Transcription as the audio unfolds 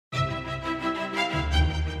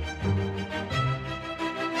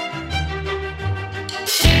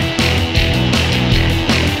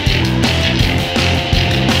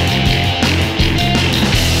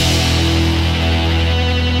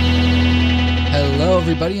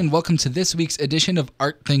everybody, and welcome to this week's edition of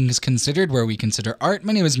Art Things Considered, where we consider art.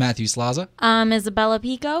 My name is Matthew Slaza. I'm Isabella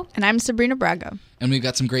Pico. And I'm Sabrina Braga. And we've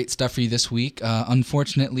got some great stuff for you this week.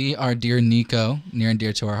 Unfortunately, our dear Nico, near and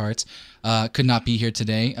dear to our hearts, could not be here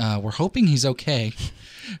today. We're hoping he's okay.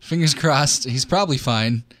 Fingers crossed. He's probably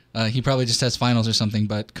fine. He probably just has finals or something,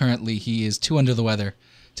 but currently he is too under the weather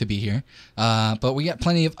to be here. But we got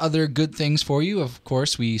plenty of other good things for you. Of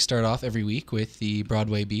course, we start off every week with the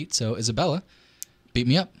Broadway beat. So, Isabella, beat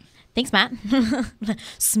me up. Thanks, Matt.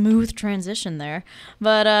 Smooth transition there.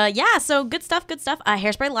 But yeah, so good stuff.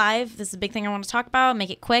 Hairspray Live. This is a big thing I want to talk about. Make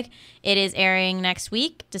it quick. It is airing next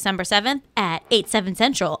week, December 7th at 8/7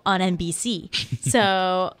 Central on NBC.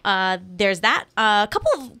 So there's that. A couple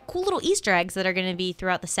of cool little Easter eggs that are going to be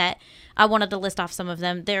throughout the set. I wanted to list off some of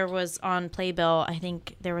them. There was on Playbill, I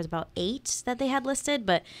think there was about 8 that they had listed,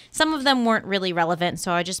 but some of them weren't really relevant.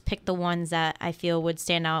 So I just picked the ones that I feel would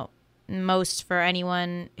stand out most for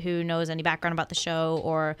anyone who knows any background about the show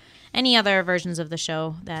or any other versions of the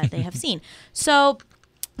show that they have seen. So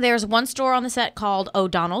there's one store on the set called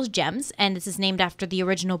O'Donnell's Gems, and this is named after the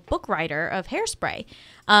original book writer of Hairspray.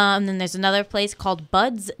 And then there's another place called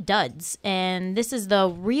Bud's Duds, and this is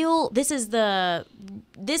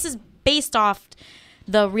based off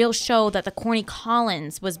the real show that the Corny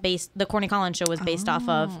Collins show was based off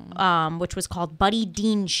of, which was called Buddy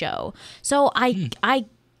Dean Show. So I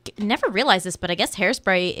never realized this, but I guess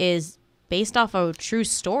Hairspray is based off a true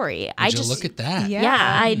story. Look at that.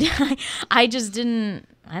 Yeah, I just didn't.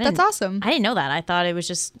 That's awesome. I didn't know that. I thought it was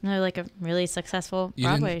just like a really successful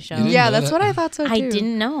Broadway show. Yeah, that's what I thought so too. I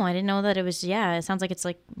didn't know. I didn't know that it was. Yeah, it sounds like it's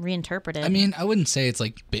like reinterpreted. I mean, I wouldn't say it's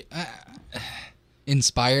like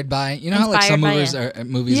inspired by. You know how like some movies are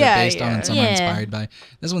based on and some are inspired by.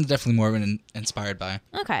 This one's definitely more of an inspired by.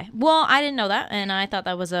 Okay. Well, I didn't know that, and I thought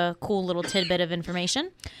that was a cool little tidbit of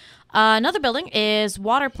information. Another building is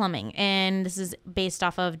Water Plumbing, and this is based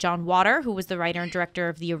off of John Water, who was the writer and director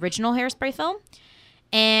of the original Hairspray film.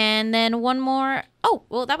 And then one more. Oh,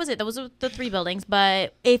 well, that was it. Those were the 3 buildings.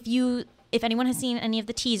 But if anyone has seen any of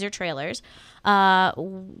the teaser trailers,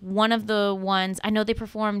 one of the ones, I know they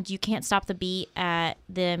performed You Can't Stop the Beat at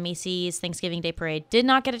the Macy's Thanksgiving Day Parade. Did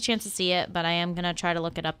not get a chance to see it, but I am going to try to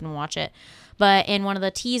look it up and watch it. But in one of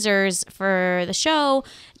the teasers for the show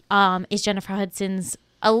is Jennifer Hudson's,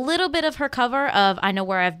 a little bit of her cover of I Know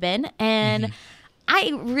Where I've Been. And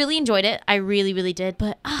I really enjoyed it. I really, really did.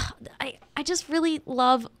 But I just really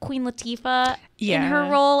love Queen Latifah in her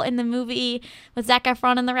role in the movie with Zac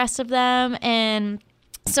Efron and the rest of them. And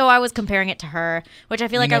so I was comparing it to her, which I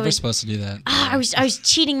feel like I was supposed to do that. I was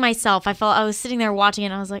cheating myself. I felt I was sitting there watching it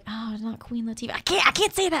and I was like, oh, it's not Queen Latifah. I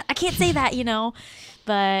can't say that. I can't say that, you know.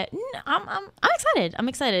 But I'm excited. I'm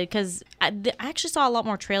excited because I actually saw a lot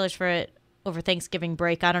more trailers for it over Thanksgiving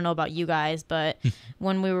break. I don't know about you guys, but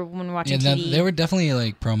when we were watching TV, they were definitely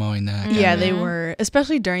like promoting that. Yeah, they were,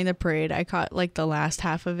 especially during the parade. I caught like the last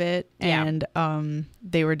half of it, and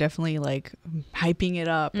they were definitely like hyping it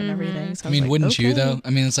up and everything. So I mean, wouldn't you though? I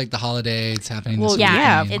mean, it's like the holiday; it's happening. Well, this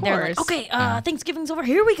yeah, weekend. of course. They're like, okay, Thanksgiving's over.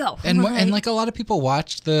 Here we go. And like a lot of people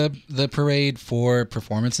watched the parade for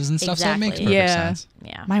performances and stuff, so it makes perfect sense.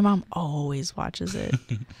 Yeah, my mom always watches it,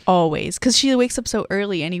 always, because she wakes up so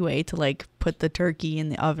early anyway to like put the turkey in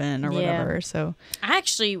the oven or whatever. So I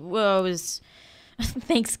actually was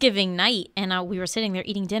Thanksgiving night, and we were sitting there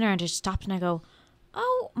eating dinner, and I just stopped and I go,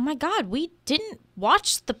 oh my God, we didn't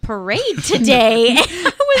watch the parade today.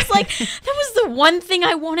 I was like, that was the one thing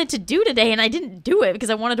I wanted to do today, and I didn't do it because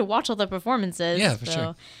I wanted to watch all the performances. Yeah, for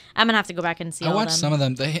sure. I'm gonna have to go back and see all of them. I watched some of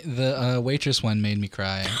them. The waitress one made me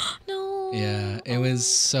cry. No. Yeah, it was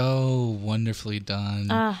so wonderfully done.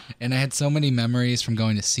 And I had so many memories from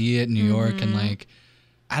going to see it in New York, and like,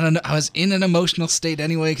 I don't know, I was in an emotional state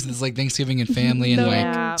anyway because it's like Thanksgiving and family and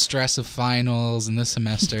like stress of finals and this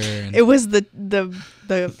semester. And it was the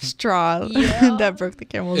straw that broke the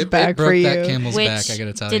camel's back for you. It broke that camel's back, I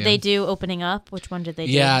gotta tell you. Did they do opening up? Which one did they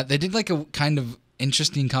do? Yeah, they did like a kind of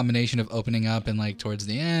interesting combination of opening up and like towards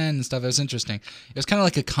the end and stuff. It was interesting. It was kind of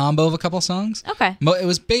like a combo of a couple songs. Okay. It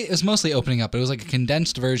was mostly opening up. It was like a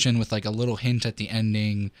condensed version with like a little hint at the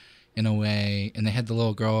ending in a way, and they had the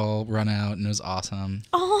little girl run out, and it was awesome.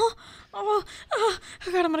 Oh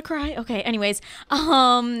God, I'm gonna cry. Okay, anyways,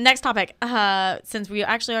 next topic. Since we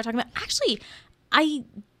actually are talking about, I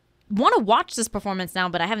want to watch this performance now,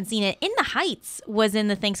 but I haven't seen it. In the Heights was in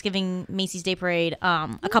the Thanksgiving Macy's Day Parade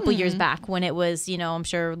a couple years back when it was, I'm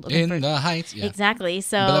sure. The Heights, yeah. Exactly.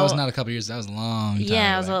 So, but that was not a couple years. That was a long time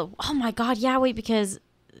Yeah, ago. oh my God, yeah, wait, because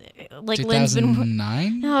like Lynn's been.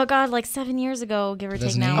 2009? Oh God, like 7 years ago, give or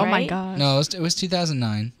take 2008? now, Oh right? my god. No, it was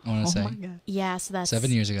 2009, I want to say. Oh my god. Yeah, so that's 7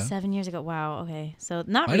 years ago. 7 years ago. Wow. Okay, so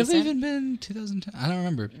not Might have recent. even been 2010. I don't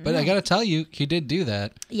remember. But I got to tell you, he did do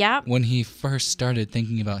that Yeah. when he first started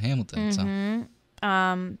thinking about Hamilton.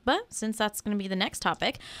 But since that's going to be the next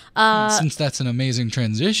topic, Since that's an amazing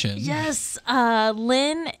transition. yes,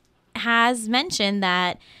 Lynn has mentioned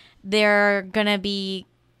that they're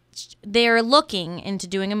looking into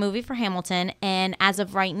doing a movie for Hamilton, and as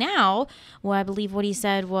of right now, well, I believe what he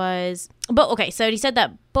said was, so he said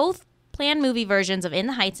that both planned movie versions of In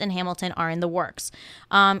the Heights and Hamilton are in the works.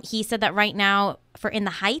 He said that right now for In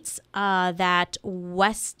the Heights, that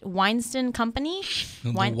Weinstein Company,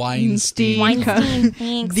 The Weinstein. Weinstein,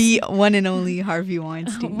 thanks. The one and only Harvey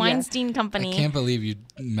Weinstein. Weinstein I Company. can't believe you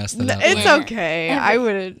messed it up. It's Lynn. okay. I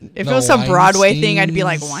would if The it was some Broadway thing, I'd be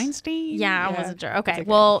like Weinsteins. Weinstein. Yeah, I wasn't sure. Okay, okay.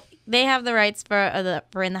 well, they have the rights for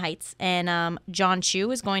In the Heights, and John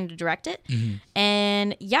Chu is going to direct it.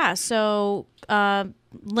 And yeah, so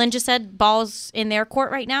Lynn just said ball's in their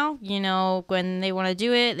court right now. You know, when they want to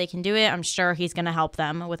do it, they can do it. I'm sure he's going to help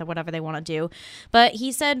them with whatever they want to do. But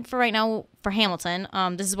he said for right now, for Hamilton,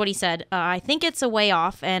 this is what he said. I think it's a way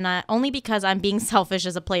off, and only because I'm being selfish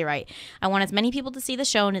as a playwright. I want as many people to see the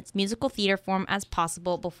show in its musical theater form as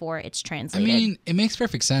possible before it's I translated. mean, it makes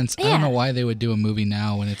perfect sense. I Yeah. don't know why they would do a movie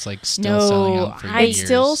now when it's like still selling out for it's years.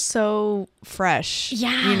 still so fresh.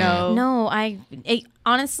 Yeah. You know. No,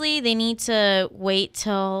 honestly, they need to wait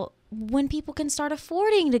till when people can start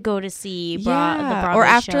affording to go to see the Broadway or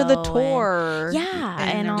after the show tour.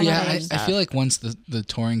 and all Yeah, that I stuff. feel like once the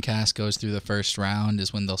touring cast goes through the first round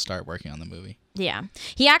is when they'll start working on the movie. Yeah.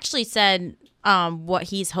 He actually said what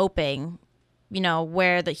he's hoping,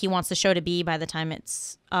 where he wants the show to be by the time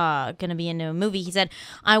it's going to be into a movie. He said,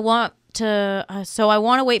 I want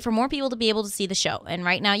to wait for more people to be able to see the show. And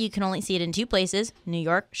right now you can only see it in 2 places, New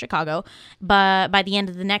York, Chicago. But by the end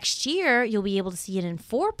of the next year, you'll be able to see it in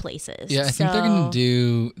 4 places. Yeah, I think they're going to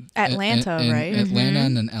do Atlanta, right? Atlanta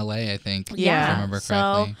and then LA, I think. Yeah. If I remember So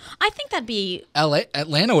correctly. I think that'd be,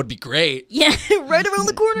 Atlanta would be great. yeah, right around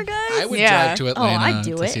the corner, guys. I would Yeah. drive to Atlanta I'd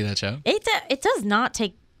do to it. see that show. It does not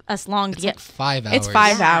take us long to It's get like 5 hours. It's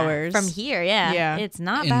 5 hours from here. Yeah. Yeah. It's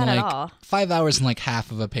not in bad like at all. 5 hours and like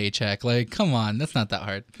half of a paycheck. Like, come on, that's not that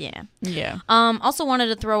hard. Yeah. Yeah. Also wanted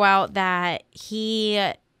to throw out that he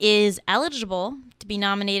is eligible to be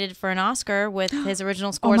nominated for an Oscar with his original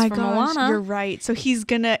Oh scores my for gosh, Moana. you're right. So he's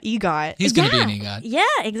gonna EGOT. He's going to be an EGOT. Yeah,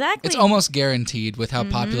 exactly. It's almost guaranteed with how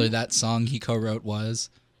popular that song he co-wrote was.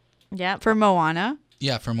 yeah. For Moana.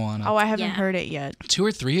 Yeah, for Moana. Oh, I haven't Yeah. heard it yet. 2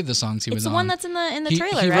 or 3 of the songs he It's was the on. one that's in the He-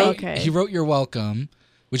 trailer, he right? Wrote, Okay. He wrote You're Welcome,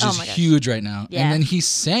 which Oh is my gosh. huge right now. Yeah. And then he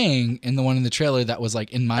sang in the one in the trailer that was,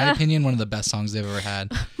 like, in my opinion, one of the best songs they've ever had.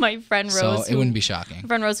 My friend Rose, So it wouldn't be shocking. my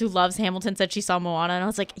friend Rose, who loves Hamilton, said she saw Moana, and I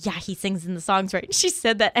was like, "Yeah, he sings in the songs, right?" And she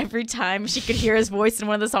said that every time she could hear his voice in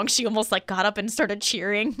one of the songs, she almost like got up and started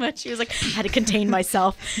cheering. But she was like, "I had to contain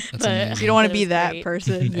myself." That's But amazing. You don't want to it be was that great.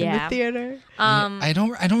 person in the Yeah. theater. I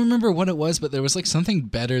don't remember what it was, but there was like something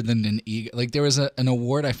better than an EGOT. Like there was an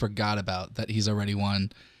award I forgot about that he's already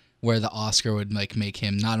won, where the Oscar would like make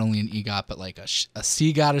him not only an EGOT but like a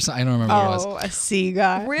CGOT or something. I don't remember what it was. Oh, a C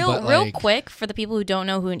guy. Real But, like- quick for the people who don't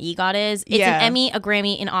know who an EGOT is. It's Yeah. an Emmy, a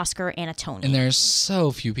Grammy, an Oscar, and a Tony. And there's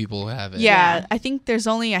so few people who have it. Yeah, Yeah. I think there's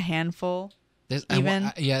only a handful. Yeah,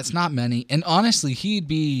 it's not many. And honestly,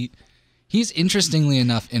 he's interestingly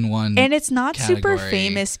enough in one. And it's not super category.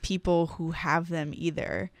 famous people who have them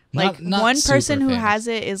either. Not- Like not one person super who famous. has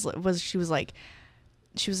it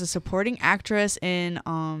she was a supporting actress in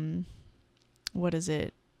what is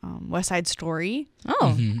it? West Side Story. oh,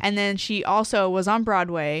 Mm-hmm. And then she also was on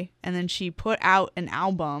Broadway, and then she put out an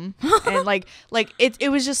album and like it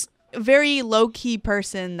was just a very low key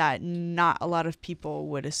person that not a lot of people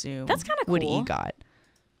would assume That's kinda would cool. EGOT.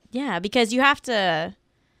 yeah, because you have to.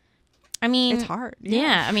 I mean, It's hard.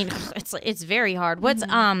 Yeah, I mean, it's very hard. What's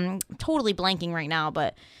totally blanking right now,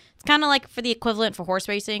 but it's kind of like for the equivalent for horse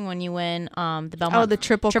racing when you win the Belmont. Oh, the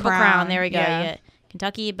Triple Crown. There we go. Yeah. You get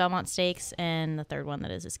Kentucky, Belmont Stakes, and the third one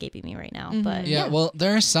that is escaping me right now. But Yeah, well,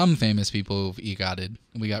 there are some famous people who've EGOTed.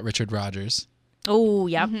 We got Richard Rodgers, oh,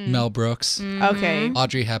 yep. Mel Brooks, Okay.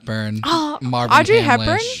 Audrey Hepburn, Oh, Marvin Audrey Hamlish.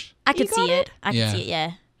 Hepburn? I could You see got it. I could Yeah. see it.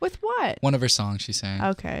 Yeah. With what? One of her songs she sang.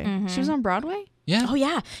 Okay. She was on Broadway? Yeah. Oh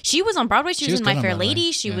yeah, she was on Broadway. She was in good My on Fair Broadway.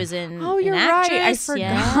 Lady. She Yeah. was in. Oh, you're an right. I actress. forgot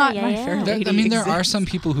Yeah, My yeah, Fair yeah. Lady. I mean, there are exists. some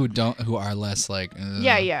people who are less like.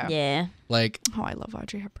 Yeah, yeah. Yeah. Like, Oh, I love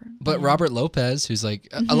Audrey Hepburn. but Robert Lopez, who's like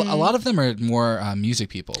a lot of them are more music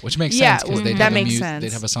people, which makes Yeah, sense because that makes sense.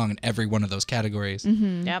 they'd have a song in every one of those categories,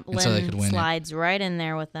 Yep. And so they Lynn could win it. slides right in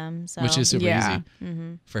there with them. So. which is super Yeah.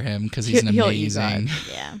 easy for him because he's an He'll ease amazing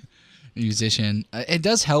Yeah. musician. It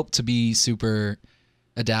does help to be super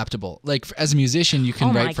adaptable. Like as a musician, you can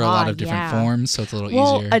Oh my write for a lot God, of different yeah. forms, so it's a little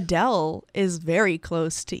Well, easier. Adele is very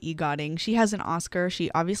close to EGOTing. She has an Oscar.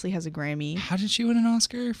 She obviously has a Grammy How did she win an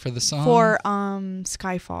Oscar for the song? for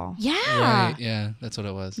Skyfall. Yeah. Right, yeah, that's what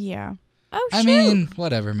it was. Yeah. Oh shoot. I mean,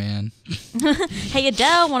 whatever, man. Hey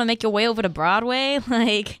Adele, want to make your way over to Broadway?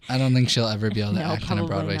 Like, I don't think she'll ever be able to No, act on a probably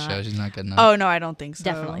Broadway not. show. She's not good enough. Oh no, I don't think so.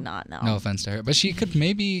 definitely not. No. No offense to her, but she could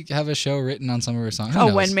maybe have a show written on some of her songs. Who A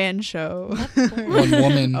knows? one-man show. one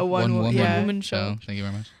woman, A one woman yeah. woman show. Thank you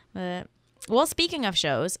very much. But, well, speaking of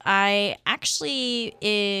shows, I actually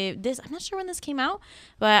I'm not sure when this came out,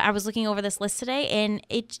 but I was looking over this list today, and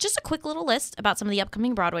it's just a quick little list about some of the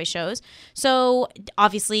upcoming Broadway shows. So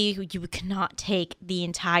obviously, you cannot take the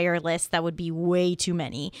entire list; that would be way too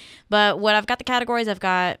many. But what I've got the categories, I've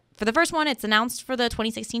got for the first one, it's announced for the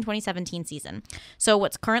 2016-2017 season. So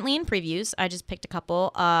what's currently in previews, I just picked a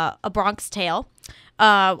couple. A Bronx Tale.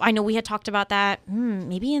 I know we had talked about that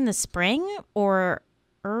maybe in the spring or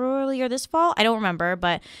earlier this fall. I don't remember,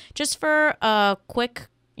 but just for a quick,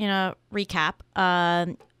 recap,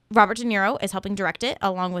 Robert De Niro is helping direct it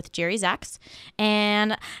along with Jerry Zaks.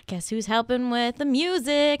 And guess who's helping with the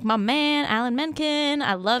music? My man, Alan Menken.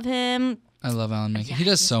 I love him. I love Alan Menken. He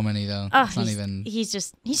does so many though. Oh, It's not even. he's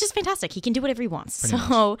just fantastic. He can do whatever he wants. Pretty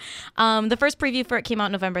So, the first preview for it came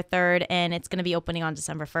out November 3rd, and it's going to be opening on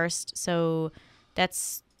December 1st. So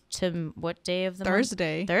that's to what day of the month?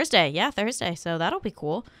 Thursday. Thursday. So that'll be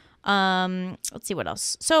cool. Let's see what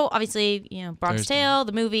else. So obviously, Bronx Thursday. Tale,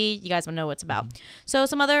 the movie, you guys will know what it's about. So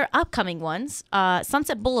some other upcoming ones.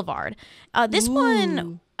 Sunset Boulevard. This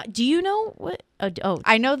one, do you know what?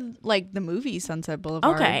 I know like the movie Sunset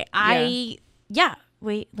Boulevard. Okay.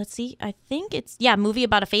 Wait, let's see. I think it's movie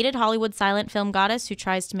about a faded Hollywood silent film goddess who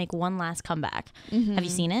tries to make one last comeback. Have you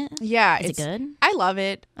seen it? Yeah, Is it good? I love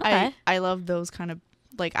it. Okay. I love those kind of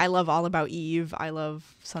I love All About Eve. I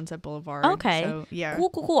love Sunset Boulevard. Okay. So, yeah.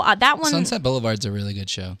 Cool. That one. Sunset Boulevard's a really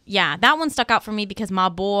good show. Yeah, that one stuck out for me because my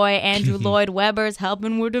boy Andrew Lloyd Webber's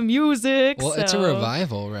helping with the music. Well, it's a so-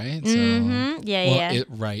 revival, right? So, Yeah.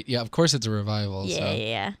 right. Yeah, of course it's a revival. Yeah, so.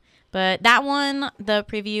 yeah. But that one, the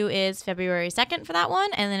preview is February 2nd for that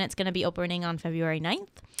one, and then it's going to be opening on February 9th.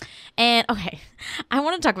 And, okay, I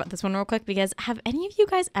want to talk about this one real quick because have any of you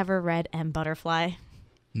guys ever read M. Butterfly?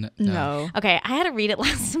 No. Okay, I had to read it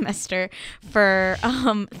last semester for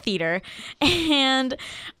theater, and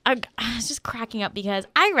I was just cracking up because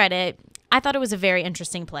I read it. I thought it was a very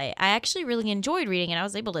interesting play. I actually really enjoyed reading it. I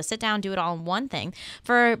was able to sit down, do it all in one thing.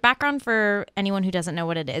 For background, for anyone who doesn't know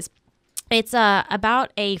what it is, it's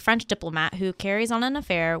about a French diplomat who carries on an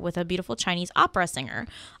affair with a beautiful Chinese opera singer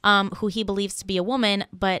who he believes to be a woman,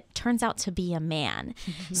 but turns out to be a man.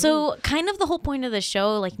 So kind of the whole point of the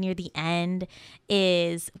show, like near the end,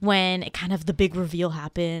 is when it kind of the big reveal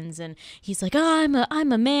happens and he's like, oh,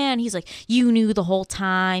 I'm a man. He's like, you knew the whole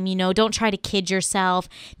time, don't try to kid yourself,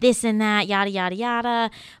 this and that, yada, yada,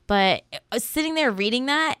 yada. But sitting there reading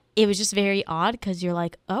that, it was just very odd because you're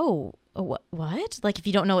like, oh, what? Like if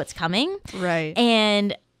you don't know what's coming. Right.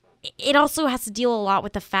 And it also has to deal a lot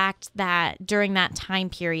with the fact that during that time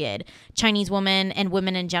period, Chinese women and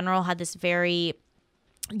women in general had this very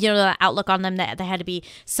the outlook on them that they had to be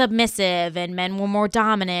submissive and men were more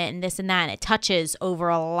dominant and this and that. And it touches over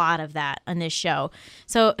a lot of that on this show.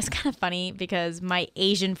 So it's kind of funny because my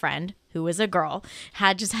Asian friend, who is a girl,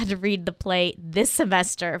 had to read the play this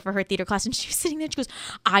semester for her theater class. And she was sitting there and she goes,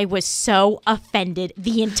 I was so offended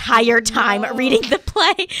the entire time reading the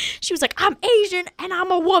play. She was like, I'm Asian and I'm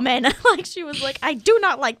a woman. Like she was like, I do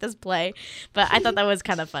not like this play. But I thought that was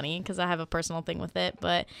kind of funny because I have a personal thing with it.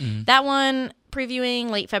 But that one previewing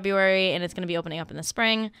late February and it's going to be opening up in the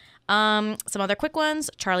spring. Some other quick ones.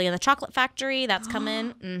 Charlie and the Chocolate Factory. That's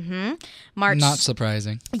coming. March. Not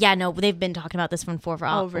surprising. Yeah, no, they've been talking about this one for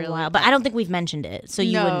a really? while, but I don't think we've mentioned it, so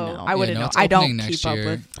you wouldn't know. I wouldn't no, know. it's I opening don't next keep up year.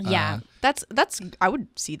 with. Yeah. That's I would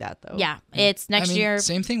see that though. Yeah, it's next year.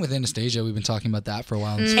 Same thing with Anastasia. We've been talking about that for a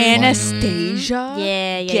while. It's Anastasia.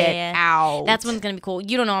 Yeah, Get out. That's one's gonna be cool.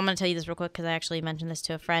 You don't know. I'm gonna tell you this real quick because I actually mentioned this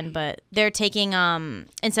to a friend. But they're taking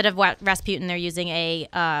instead of Rasputin, they're using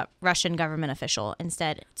a Russian government official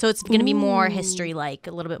instead. So it's gonna be more history, like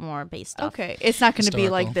a little bit more based stuff. Okay, it's not going to be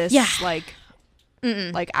like this. Yeah.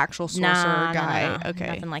 Like actual sorcerer guy. No, okay,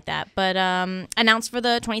 nothing like that. But announced for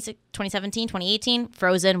the 2017, 2018,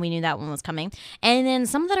 Frozen. We knew that one was coming. And then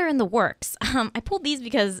some that are in the works. I pulled these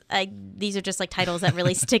because these are just like titles that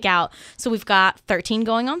really stick out. So we've got 13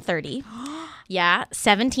 going on 30. Yeah,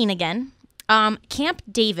 17 again. Camp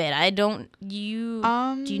David. Do you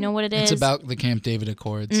know what it is? It's about the Camp David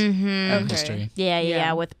Accords history.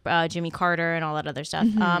 Yeah, with Jimmy Carter and all that other stuff.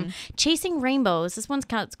 Chasing Rainbows. This one's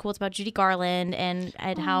kind of cool. It's about Judy Garland and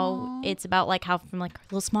how it's about like how from like a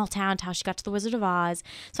little small town to how she got to the Wizard of Oz.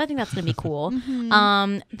 So I think that's gonna be cool.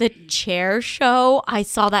 The Chair Show. I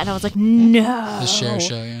saw that and I was like, no. The Cher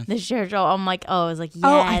Show, yeah. The Chair Show. I'm like, I was like, yes.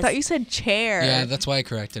 Oh, I thought you said chair. Yeah, that's why I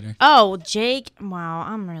corrected her. Oh, Jake. Wow,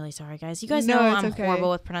 I'm really sorry, guys. You guys know it's I'm okay. horrible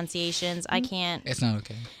with pronunciations. I can't. It's not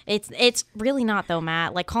okay. It's really not though,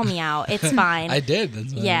 Matt. Like, call me out. It's fine. I did.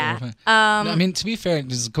 That's why Yeah. No, I mean, to be fair,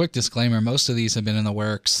 just a quick disclaimer. Most of these have been in the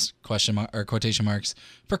works, quotation marks,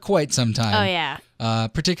 for quite some time. Oh yeah.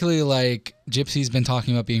 Particularly like Gypsy's been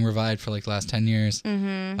talking about being revived for like the last 10 years.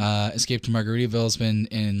 Escape to Margaritaville's been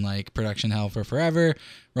in like production hell for forever.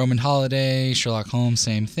 Roman Holiday, Sherlock Holmes,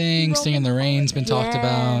 same thing. Sting in the Rain's been talked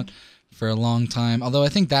about for a long time. Although I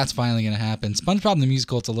think that's finally going to happen. SpongeBob the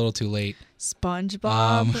Musical, it's a little too late.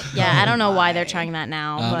 SpongeBob. Yeah, I don't know why they're trying that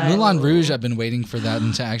now. But Moulin Rouge, I've been waiting for that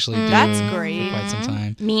to actually do That's for great. quite some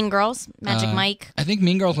time. Mean Girls, Magic Mike. I think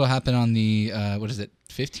Mean Girls will happen on the,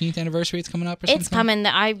 15th anniversary it's coming up or something? It's coming.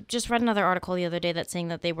 I just read another article the other day that's saying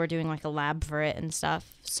that they were doing like a lab for it and stuff.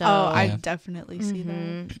 So I definitely see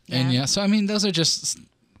that. And yeah, so I mean, those are just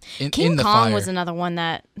King in the Kong fire. was another one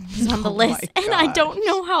that was on the list, my and I gosh. don't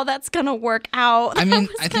know how that's gonna work out. I mean,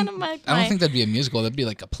 I don't think that'd be a musical. That'd be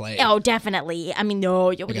like a play. Oh, definitely. I mean, no,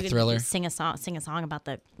 you Like a thriller? Sing a song about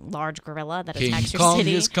the large gorilla that King attacks your Kong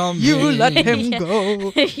city. is coming. You let him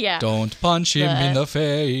go. Yeah, Don't punch him in But- the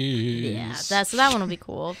face. yeah. So that one will be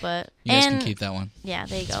cool. But You guys and can keep that one. yeah,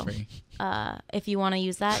 there you go. Free. If you want to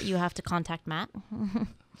use that, you have to contact Matt.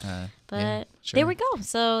 But Yeah, sure. there we go.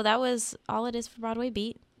 So that was all it is for Broadway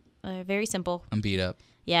Beat. Very simple. I'm beat up.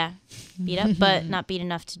 Yeah, beat up, but not beat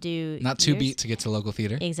enough to do. Not too yours. beat to get to local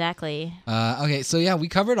theater. Exactly. Okay, so yeah, we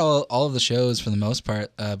covered all of the shows for the most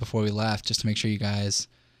part before we left, just to make sure you guys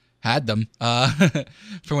had them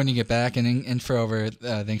for when you get back and for over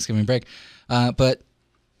Thanksgiving break. But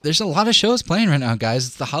there's a lot of shows playing right now, guys.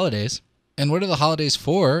 It's the holidays. And what are the holidays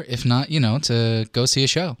for if not, to go see a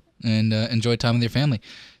show and enjoy time with your family?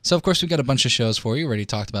 So, of course, we've got a bunch of shows for you. We already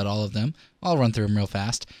talked about all of them. I'll run through them real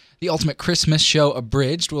fast. The Ultimate Christmas Show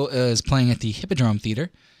Abridged is playing at the Hippodrome Theater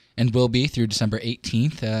and will be through December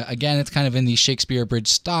 18th. Again, it's kind of in the Shakespeare Abridged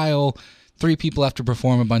style. 3 people have to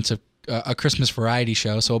perform a Christmas variety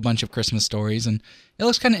show, so a bunch of Christmas stories. And it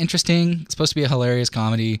looks kind of interesting. It's supposed to be a hilarious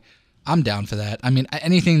comedy. I'm down for that. I mean,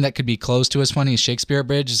 anything that could be close to as funny as Shakespeare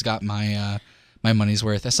Abridged has got my money's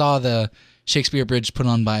worth. I saw the Shakespeare Abridged put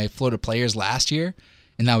on by Florida Players last year,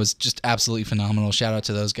 and that was just absolutely phenomenal. Shout out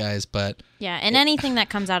to those guys. But Yeah, and anything that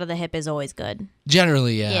comes out of the hip is always good.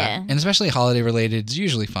 generally, yeah. Yeah. And especially holiday related, it's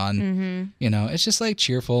usually fun. It's just like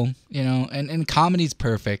cheerful, and comedy's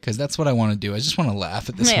perfect because that's what I want to do. I just want to laugh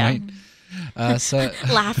at this Yeah. point. So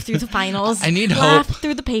Laugh through the finals. I need Laugh hope.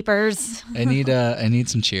 through the papers. I need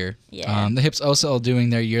some cheer. Yeah. The Hips also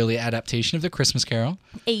doing their yearly adaptation of the Christmas Carol.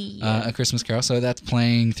 Hey. A Christmas Carol. So that's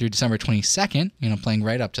playing through December 22nd, playing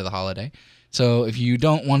right up to the holiday. So if you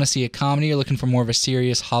don't want to see a comedy, you're looking for more of a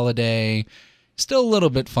serious holiday, still a little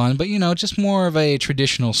bit fun, but just more of a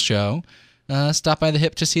traditional show, stop by the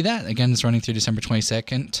Hip to see that. Again, it's running through December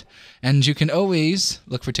 22nd, and you can always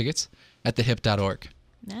look for tickets at thehip.org.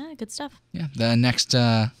 Yeah, good stuff. Yeah, the next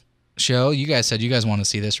show, you guys said you guys want to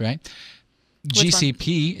see this, right?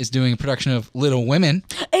 GCP is doing a production of Little Women.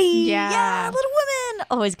 Hey, Yeah. Little Women.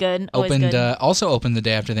 Always good. Always Opened good. also opened the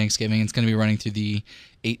day after Thanksgiving. It's going to be running through the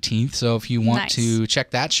 18th. So if you want Nice. to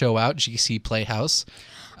check that show out, GC Playhouse.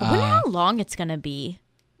 I wonder how long it's gonna be.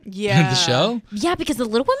 Yeah. The show? Yeah, because the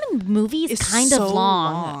Little Women movie is It's kind so of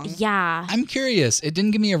long. long. Yeah. I'm curious. It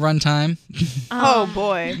didn't give me a runtime, Oh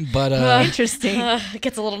boy. but Interesting. It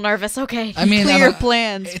gets a little nervous. Okay. I mean, Clear I'm-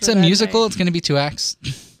 plans. it's for a that musical. night. It's going to be 2 acts.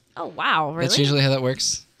 Oh wow, really? That's usually how that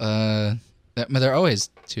works. They're always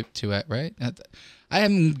two act, right? I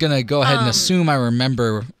am going to go ahead and assume I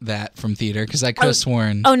remember that from theater because I could have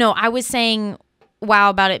sworn. Oh no, I was saying wow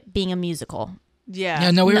about it being a musical. Yeah.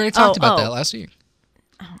 Yeah, no, we already talked about oh. that last week.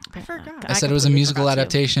 I forgot. I said it was a completely musical forgot too.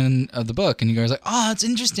 adaptation of the book, and you guys were like, oh, it's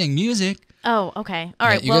interesting, music. Oh, okay. All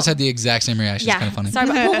Yeah, right. you well, guys had the exact same reaction. yeah. It's kind of funny.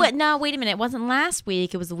 Sorry. No, wait a minute. It wasn't last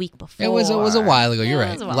week. It was the week before. It was a while ago. You're Yeah, it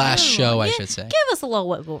right. was a while Last ago. show, I Yeah, should say. Give us a little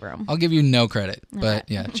wiggle room. I'll give you no credit, but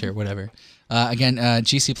yeah, sure, whatever. Again,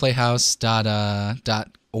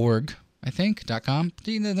 gcplayhouse.org, I think, .com.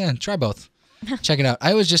 Try both. Check it out.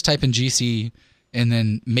 I always just type in GC and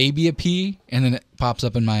then maybe a P, and then it pops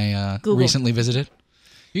up in my Google. recently visited.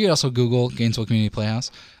 You could also Google Gainesville Community Playhouse.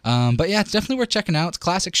 But yeah, it's definitely worth checking out. It's a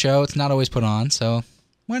classic show. It's not always put on, so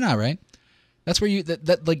why not, right? That's where you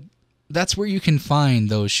that's where you can find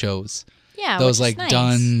those shows. Yeah. Those which is like nice.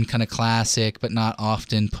 done kind of classic but not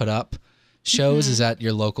often put up shows is at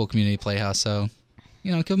your local community playhouse. So,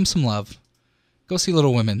 give them some love. Go see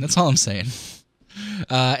Little Women. That's all I'm saying.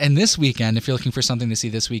 And this weekend, if you're looking for something to see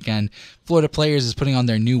this weekend, Florida Players is putting on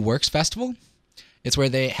their New Works Festival. It's where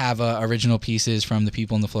they have original pieces from the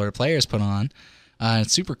people in the Florida Players put on.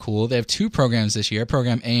 It's super cool. They have 2 programs this year,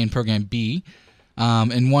 Program A and Program B.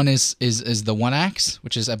 And one is the one acts,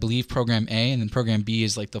 which is, I believe, Program A, and then Program B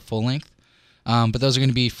is like the full length. But those are going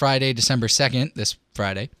to be Friday, December 2nd, this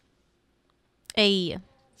Friday, through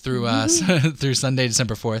through Sunday,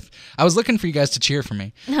 December 4th. I was looking for you guys to cheer for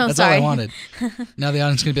me. Oh, That's sorry. all I wanted. Now the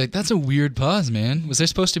audience is going to be like, that's a weird pause, man. Was there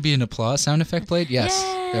supposed to be an applause sound effect played? Yes,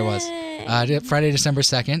 there was. Friday, December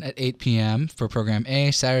 2nd at 8 p.m. for Program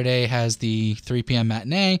A. Saturday has the 3 p.m.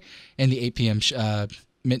 matinee and the 8 p.m.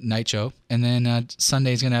 Midnight show. And then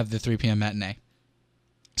Sunday is going to have the 3 p.m. matinee.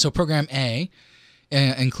 So Program A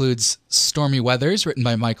includes Stormy Weathers, written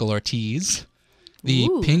by Michael Ortiz. The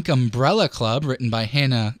Ooh. Pink Umbrella Club, written by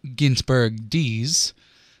Hannah Ginsberg Dees.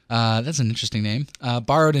 That's an interesting name.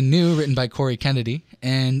 Borrowed and New, written by Corey Kennedy.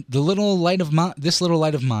 And This Little Light of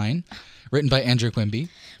Mine, written by Andrew Quimby.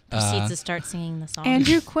 Proceeds to start singing the song.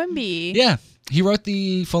 Andrew Quimby. Yeah, he wrote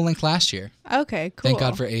the full length last year. Okay, cool. Thank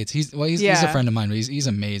God for AIDS. He's a Yeah. friend of mine, but he's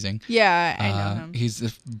amazing. Yeah, I know him. He's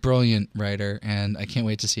a brilliant writer, and I can't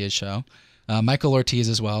wait to see his show. Michael Ortiz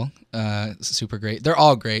as well, super great. They're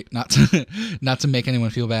all great. Not to make anyone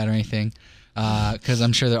feel bad or anything, because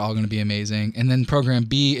I'm sure they're all going to be amazing. And then Program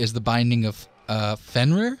B is the Binding of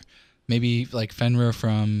Fenrir, maybe like Fenrir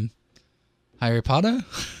from Harry Potter.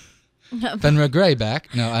 Fenrir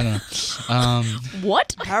Greyback. No, I don't know.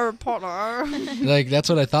 What? Harry Potter. Like that's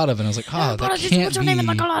what I thought of, and I was like, oh, that can't What's your be. name in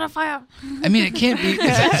like a lot of fire? I mean, it can't be.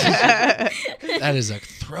 That is a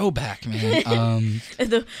throwback, man.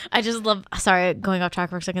 I just love. Sorry, going off track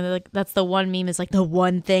for a second. Like that's the one meme. Is like the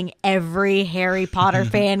one thing every Harry Potter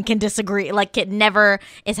fan can disagree. Like it never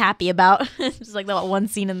is happy about. It's just like that one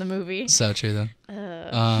scene in the movie. So true, though.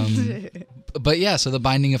 But yeah, so The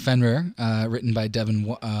Binding of Fenrir, written by Devin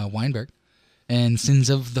Weinberg, and Sins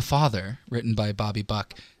of the Father, written by Bobby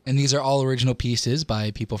Buck. And these are all original pieces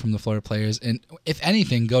by people from the Florida Players. And if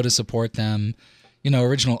anything, go to support them.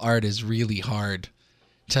 Original art is really hard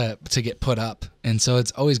to get put up, and so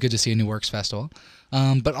it's always good to see a New Works Festival.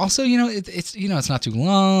 But also, it's not too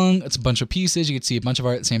long. It's a bunch of pieces. You can see a bunch of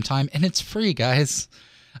art at the same time, and it's free, guys.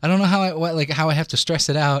 I don't know how I have to stress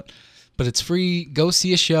it out, but it's free. Go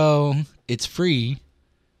see a show. It's free.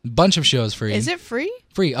 A bunch of shows free. Is it free?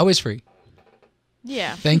 Free, always free.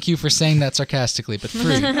 Yeah. Thank you for saying that sarcastically, but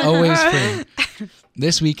free, always free.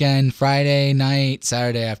 This weekend, Friday night,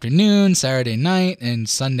 Saturday afternoon, Saturday night, and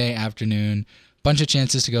Sunday afternoon. Bunch of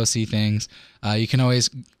chances to go see things. You can always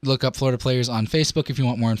look up Florida Players on Facebook if you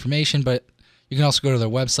want more information, but you can also go to their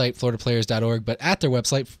website, floridaplayers.org. But at their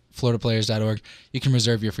website, floridaplayers.org, you can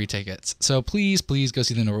reserve your free tickets. So please, please go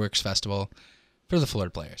see the New Works Festival for the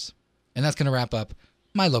Florida Players. And that's going to wrap up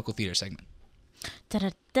my local theater segment.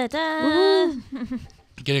 Da-da-da-da.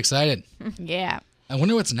 Get excited. Yeah. I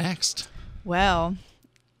wonder what's next. Well,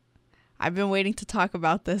 I've been waiting to talk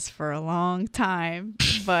about this for a long time,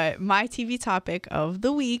 but my TV topic of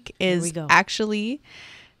the week we is go. actually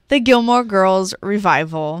the Gilmore Girls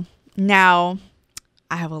revival. Now,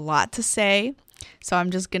 I have a lot to say, so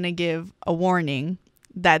I'm just going to give a warning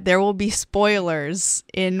that there will be spoilers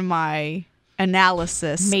in my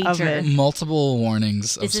analysis of Major. it. Multiple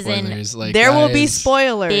warnings of This is in- spoilers. Like There will be guys,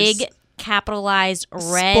 spoilers. Big capitalized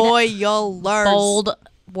red spoilers. bold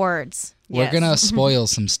words. We're Yes. gonna spoil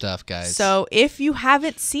some stuff, guys. So if you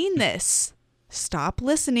haven't seen this, stop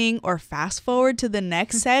listening or fast forward to the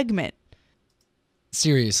next segment.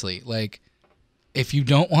 seriously, like, if you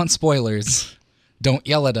don't want spoilers, don't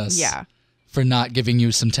yell at us. Yeah. For not giving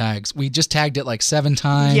you some tags. We just tagged it like 7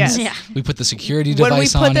 times. Yes. Yeah. We put the security When we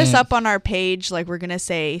device on put this it. up on our page, like we're going to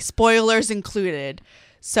say spoilers included.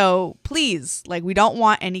 So please, like we don't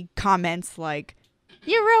want any comments like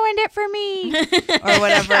you ruined it for me, or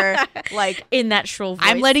whatever. Like, In that shrill voice.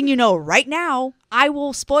 I'm letting you know right now. I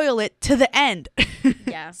will spoil it to the end.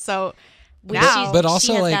 Yeah. So, Which now, she's- But she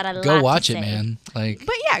also, has like, got a lot go to watch it, say. man. Like,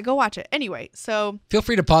 but yeah, go watch it anyway. So, feel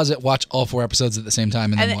free to pause it, watch all 4 episodes at the same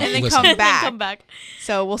time, and then, and then listen. come back. Come back.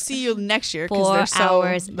 So we'll see you next year 4 because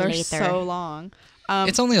hours they're later. so long.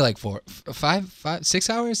 It's only like 6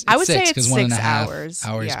 hours. I would say six, it's 'cause 1.5 6 hours.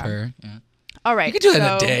 hours Yeah. per. Yeah. All right. You can do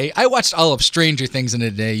that in a so- day. I watched all of Stranger Things in a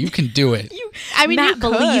day. You can do it. I mean, Matt you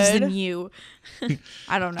believes could. in you.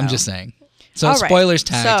 I don't know. I'm just saying. So All right. spoilers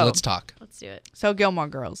tagged. So- Let's talk. Let's do it. So Gilmore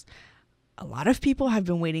Girls. A lot of people have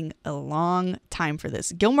been waiting a long time for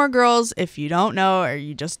this. Gilmore Girls, if you don't know or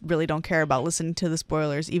you just really don't care about listening to the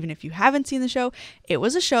spoilers, even if you haven't seen the show, it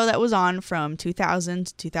was a show that was on from 2000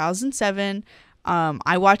 to 2007.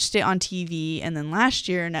 I watched it on TV, and then last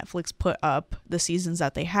year Netflix put up the seasons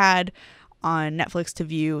that they had on Netflix to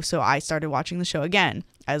view, so I started watching the show again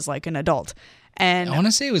as like an adult. And I want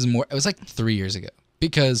to say it was more. It was like 3 years ago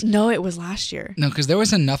because no, it was last year. because there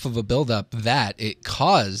was enough of a buildup that it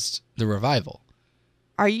caused the revival.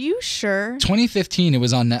 Are you sure? 2015, it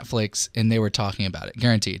was on Netflix, and they were talking about it.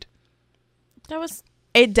 Guaranteed. That was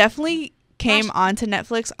It definitely came onto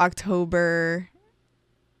Netflix October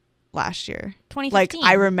last year. 2015. Like,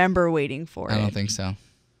 I remember waiting for it. I don't think so.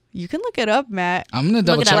 You can look it up, Matt. I'm gonna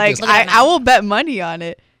double it check up. Like, this. Look it up now. I will bet money on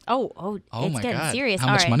it. Oh, Oh it's my getting god! serious. How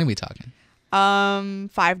All much right. money are we talking?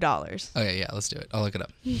 $5. Okay, yeah, let's do it. I'll look it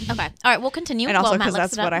up. Okay. All right, we'll continue. And also While Matt because looks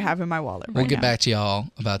that's it up. what I have in my wallet We'll right get now. back to y'all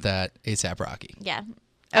about that ASAP Rocky. Yeah.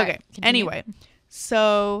 All Okay. right, continue. Anyway,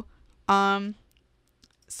 so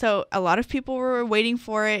a lot of people were waiting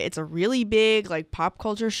for it. It's a really big like pop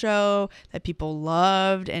culture show that people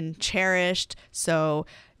loved and cherished. So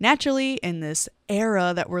naturally, in this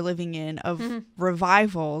era that we're living in of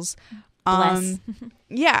revivals, Bless.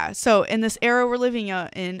 yeah. So in this era we're living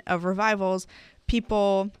in of revivals,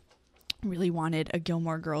 people really wanted a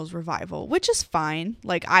Gilmore Girls revival, which is fine.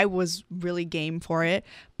 Like, I was really game for it.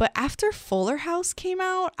 But after Fuller House came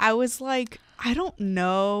out, I was like, I don't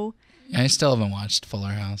know. I still haven't watched Fuller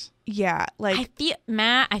House. Yeah, like I feel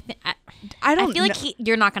Matt. I I don't feel like know.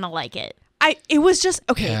 you're not gonna like it. It was just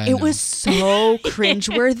okay. Yeah, I it know. was so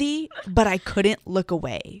cringeworthy, but I couldn't look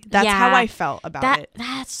away. That's how Yeah, I felt about it.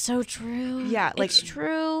 That's so true. Yeah, like, it's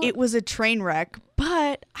true. It was a train wreck,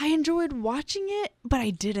 but I enjoyed watching it. But I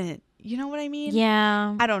didn't. You know what I mean?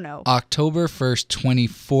 yeah. I don't know. October 1st,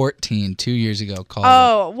 2014, 2 years ago. Called.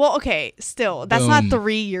 Oh well, okay. Still, that's not Boom.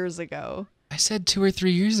 3 years ago. I said 2 or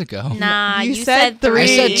 3 years ago. Nah, you you said three. I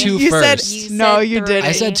said two you first. Said, You no, said you three. didn't.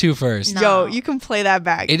 I said 2 first. No. Yo, you can play that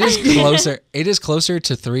back. It is closer. It is closer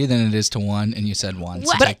to 3 than it is to 1, and you said 1. So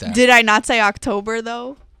What? take But that. did I not say October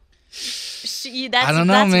though? That's, I don't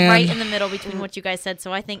know, that's man. right in the middle between what you guys said.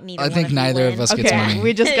 So I think neither. I one think of you neither of win. us gets Okay, money.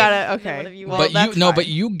 we just gotta. Neither Okay, one of you well, win. that's but fine.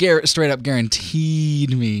 you straight up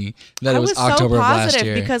guaranteed me that I it was October so of positive last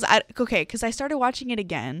year. because I started watching it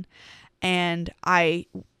again, and I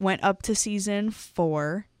went up to season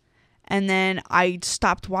 4, and then I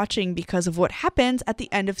stopped watching because of what happens at the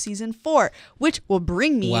end of season 4, which will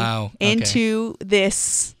bring me Wow, okay. into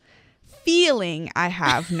this feeling I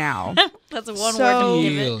have now. That's a one So- word to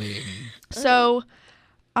give it. Feeling. So,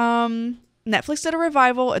 Netflix did a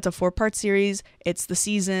revival. It's a 4-part series. It's the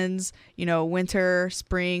seasons, winter,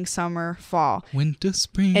 spring, summer, fall. Winter,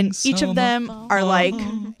 spring, And each summer, of them fall. are like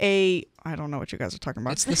I don't know what you guys are talking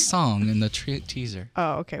about. It's the song in the teaser.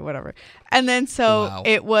 Oh, okay, whatever. And then so Wow.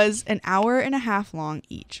 it was an hour and a half long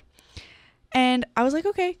each. And I was like,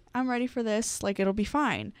 okay, I'm ready for this. Like, it'll be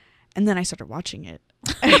fine. And then I started watching it.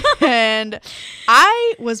 And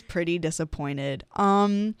I was pretty disappointed.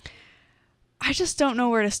 I just don't know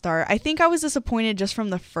where to start. I think I was disappointed just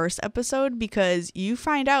from the first episode because you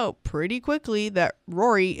find out pretty quickly that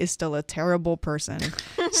Rory is still a terrible person.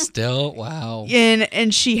 Still, wow.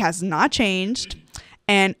 And she has not changed.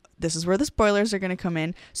 And this is where the spoilers are going to come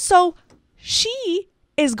in. So she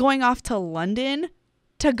is going off to London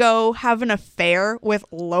to go have an affair with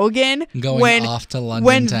Logan. Going off to London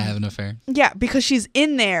when- to have an affair. Yeah, because she's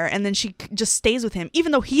in there and then she just stays with him,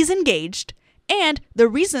 even though he's engaged. And the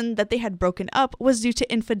reason that they had broken up was due to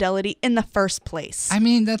infidelity in the first place. I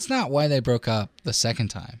mean, that's not why they broke up the second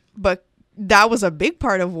time. But that was a big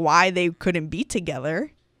part of why they couldn't be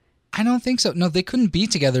together. I don't think so. No, they couldn't be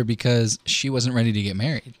together because she wasn't ready to get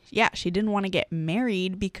married. Yeah, she didn't want to get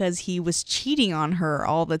married because he was cheating on her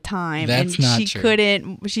all the time. That's and not she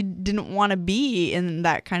true. she didn't want to be in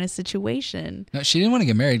that kind of situation. No, she didn't want to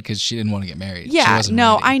get married because she didn't want to get married. She Yeah, wasn't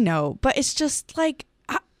no, ready. I know. But it's just like,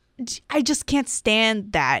 I just can't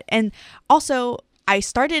stand that. And also, I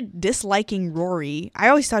started disliking Rory. I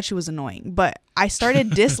always thought she was annoying, but I started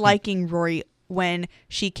disliking Rory when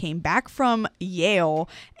she came back from Yale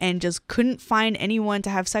and just couldn't find anyone to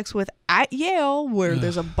have sex with at Yale, where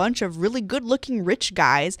there's a bunch of really good looking rich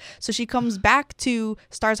guys. So she comes back to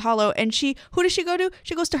Stars Hollow, and who does she go to?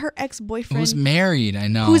 She goes to her ex-boyfriend. Who's married, I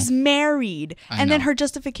know. Who's married. I And then know. her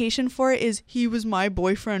justification for it is, he was my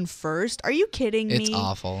boyfriend first. Are you kidding me? It's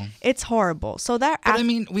awful. It's horrible. So that But I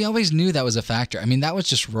mean, we always knew that was a factor. I mean, that was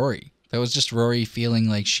just Rory. That was just Rory feeling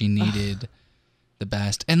like she needed the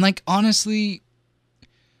best. And like, honestly,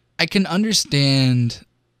 I can understand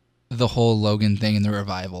the whole Logan thing in the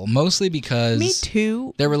revival, mostly because me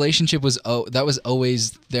too. their relationship was that was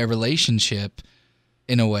always their relationship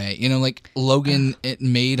in a way. You know, like Logan, it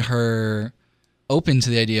made her open to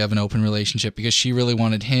the idea of an open relationship because she really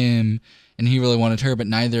wanted him and he really wanted her, but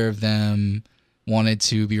neither of them wanted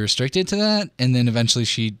to be restricted to that. And then eventually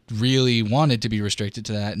she really wanted to be restricted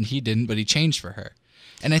to that and he didn't, but he changed for her.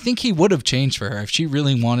 And I think he would have changed for her if she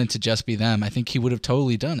really wanted to just be them. I think he would have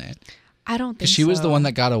totally done it. I don't think Because she was the so. one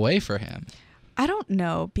that got away for him. I don't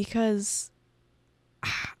know, because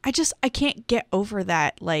I can't get over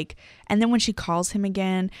that. Like, and then when she calls him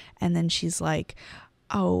again, and then she's like,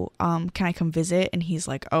 oh, can I come visit? And he's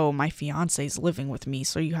like, oh, my fiance's living with me,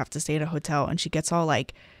 so you have to stay at a hotel. And she gets all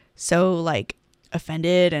like, so like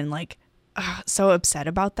offended and like, so upset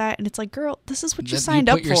about that. And it's like, girl, this is what you You signed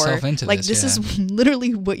put up for. yourself into Like, this, this is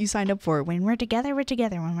literally what you signed up for. When we're together, we're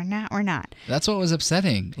together. When we're not, we're not. That's what was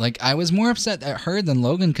upsetting. Like, I was more upset at her than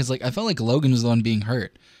Logan because, like, I felt like Logan was the one being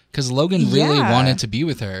hurt. Because Logan really Yeah. wanted to be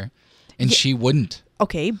with her, and she wouldn't.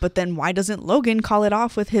 Okay, but then why doesn't Logan call it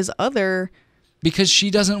off with his other? Because she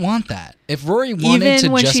doesn't want that. If Rory wanted Even to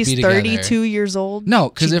when just she's be together, 32 years old? no,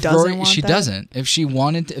 because she if doesn't Rory, want she that? doesn't. If she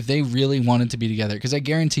wanted, if they really wanted to be together, because I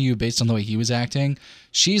guarantee you, based on the way he was acting,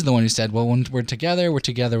 she's the one who said, "Well, when we're together, we're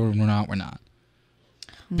together. When we're not, we're not."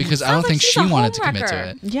 Because I don't Sounds like think she's she a wanted to commit to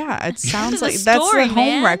homewrecker. it. Yeah, it sounds is a like that's story, the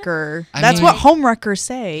man. homewrecker. I That's mean- what homewreckers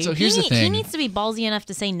say. So here's the He thing. needs to be ballsy enough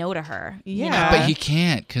to say no to her. you Yeah. know? But he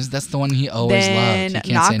can't, because that's the one he always then loved.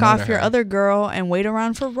 He can't say knock no off to your her. other girl and wait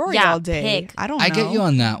around for Rory Yeah, all day. pick. I don't know. I get you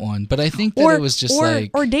on that one, but I think that it was just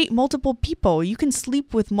like. or date multiple people. You can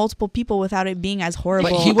sleep with multiple people without it being as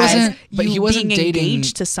horrible he wasn't- as but you he wasn't being dating-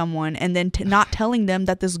 engaged to someone and then not telling them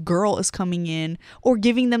that this girl is coming in, or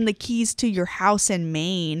giving them the keys to your house in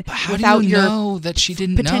Maine But how without do you your know that she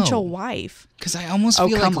didn't potential know? wife. Because I almost Oh,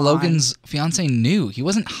 feel like come on. Logan's fiance knew. He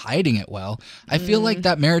wasn't hiding it well. I feel Mm. like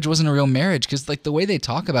that marriage wasn't a real marriage because, like, the way they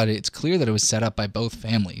talk about it, it's clear that it was set up by both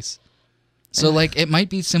families. So, like, it might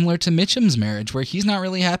be similar to Mitchum's marriage, where he's not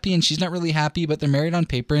really happy and she's not really happy, but they're married on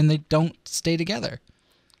paper and they don't stay together,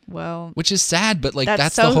 Well, which is sad. But like,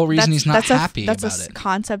 that's so- the whole reason he's not that's happy that's about a it.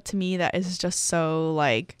 concept to me that is just so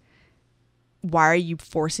like, why are you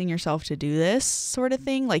forcing yourself to do this sort of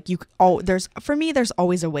thing? Like, there's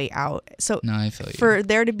always a way out. So No, I feel you. for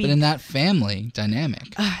there to be, But in that family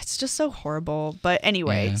dynamic, it's just so horrible. But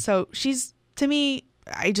anyway, Yeah. so she's, to me,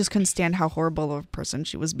 I just couldn't stand how horrible of a person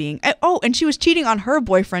she was being. And she was cheating on her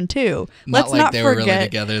boyfriend too. not Let's like not they were forget. really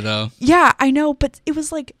together though. Yeah, I know, but it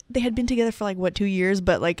was like they had been together for like what, 2 years,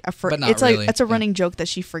 but like But not it's really. like it's a Yeah. running joke that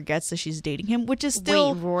she forgets that she's dating him, which is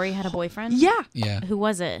still Wait, Rory had a boyfriend? yeah. Yeah, Who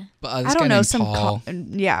was it? but this I don't guy know, named some Paul.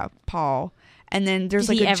 Paul. And then there's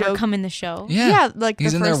Did like he a ever joke. come in the show? Yeah, like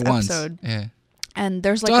he's the in there first once. episode. Yeah, And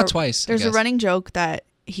there's saw like it twice. I there's a guess. running joke that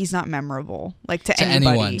he's not memorable, like to, To anybody.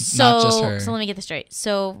 anyone. So, Not just her. so let me get this straight.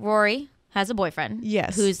 So Rory has a boyfriend.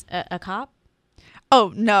 Yes. Who's a cop?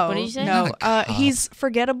 Oh no! What did you say? No, Not a cop. he's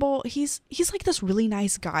forgettable. He's like this really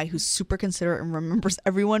nice guy who's super considerate and remembers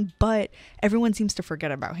everyone, but everyone seems to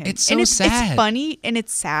forget about him. It's so and sad. It's funny and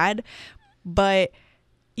it's sad, but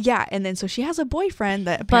yeah. And then so she has a boyfriend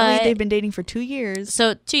that apparently But- they've been dating for 2 years.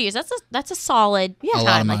 So 2 years. That's a solid A lot of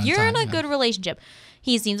time. amount Like of you're in time, a good relationship.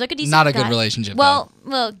 He seems like a decent Not a guy. good relationship. Well,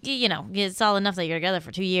 you know, it's all enough that you're together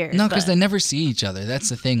for 2 years. no, because but- they never see each other. That's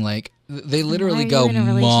the thing. Like they literally are go you in a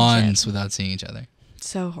relationship? months without seeing each other.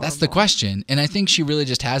 So horrible. That's the question. And I think she really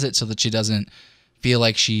just has it so that she doesn't feel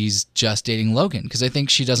like she's just dating Logan because I think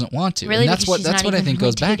she doesn't want to. Really, and that's because what she's that's not what I even think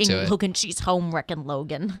goes back dating to it. Logan, she's home wrecking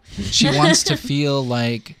Logan. She wants to feel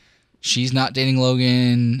like she's not dating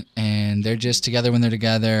Logan and they're just together when they're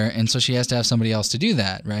together, and so she has to have somebody else to do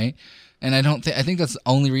that, right? And I think that's the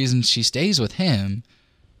only reason she stays with him.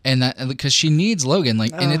 And that because she needs Logan,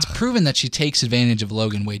 like, and it's proven that she takes advantage of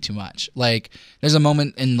Logan way too much. Like, there's a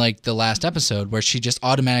moment in like the last episode where she just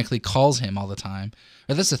automatically calls him all the time,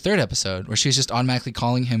 or that's the third episode where she's just automatically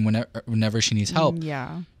calling him whenever she needs help.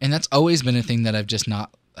 Yeah. And that's always been a thing that I've just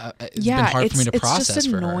not. It's been hard for me to process It's just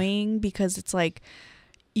for her. annoying because it's like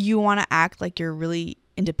you want to act like you're really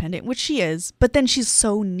independent, which she is, but then she's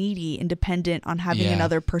so needy and dependent on having Yeah.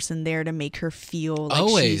 another person there to make her feel like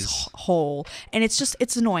Always. she's whole. And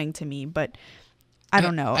it's annoying to me, but I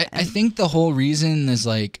don't know. I think the whole reason is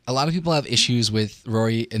like a lot of people have issues with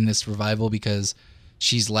Rory in this revival because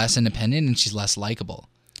she's less independent and she's less likable.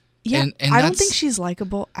 yeah, and I don't that's- think she's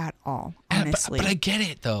likable at all, honestly. But I get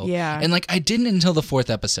it though. Yeah. And like I didn't until the 4th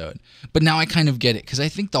episode, but now I kind of get it because I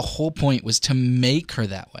think the whole point was to make her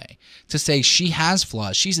that way, to say she has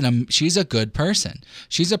flaws. She's a good person.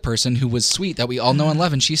 She's a person who was sweet that we all know and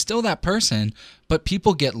love, and she's still that person. But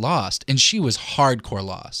people get lost, and she was hardcore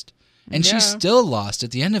lost, and Yeah. she's still lost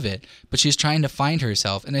at the end of it. But she's trying to find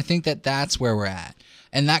herself, and I think that that's where we're at.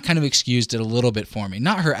 And that kind of excused it a little bit for me.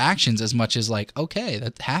 Not her actions as much as like, okay,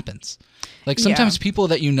 that happens. Like sometimes people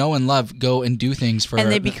that you know and love go and do things for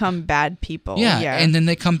and they become bad people. yeah, and then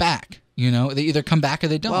they come back. You know, they either come back or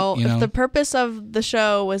they don't. Well, you know? if the purpose of the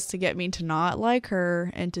show was to get me to not like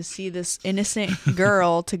her and to see this innocent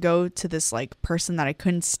girl to go to this like person that I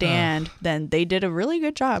couldn't stand, then they did a really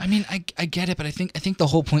good job. I mean, I get it, but I think the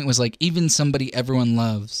whole point was like even somebody everyone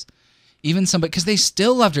loves, even somebody because they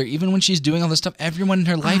still loved her even when she's doing all this stuff. Everyone in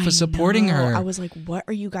her life was supporting know. her. I was like, what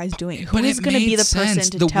are you guys doing? Who But is it going to be made the sense.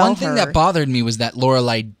 person to the tell one thing her? that bothered me was that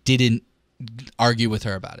Lorelai didn't argue with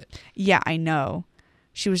her about it. Yeah, I know.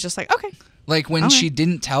 She was just like, okay. Like when Okay. she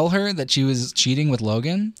didn't tell her that she was cheating with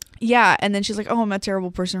Logan. Yeah, and then she's like, oh, I'm a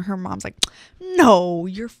terrible person. Her mom's like, no,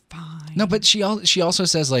 you're fine. No, but she also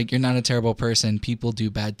says like you're not a terrible person. People do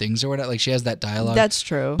bad things or whatever. Like she has that dialogue. That's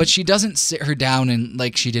true. But she doesn't sit her down and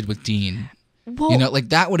like she did with Dean. well, You know, like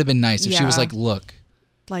that would have been nice if she was Yeah. like, look,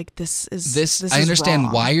 like this is this I is understand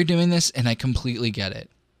wrong. why you're doing this and I completely get it.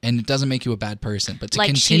 And it doesn't make you a bad person, but to Like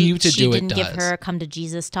continue to she do it didn't does. give her a come to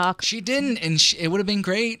Jesus talk. She didn't, and it would have been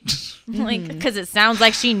great. Like, because it sounds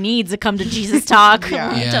like she needs a come to Jesus talk. Yeah.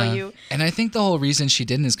 I'll tell you. And I think the whole reason she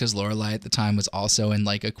didn't is because Lorelai at the time was also in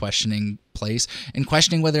like a questioning place and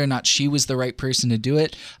questioning whether or not she was the right person to do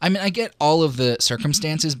it. I mean, I get all of the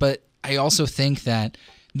circumstances, but I also think that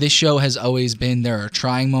this show has always been, there are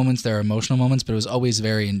trying moments, there are emotional moments, but it was always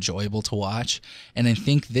very enjoyable to watch. And I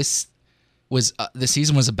think this was the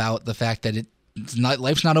season was about the fact that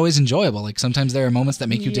life's not always enjoyable. Like sometimes there are moments that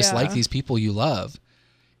make you dislike Yeah. these people you love,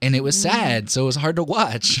 and it was sad, so it was hard to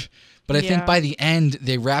watch. But I think Yeah. by the end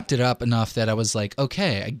they wrapped it up enough that I was like,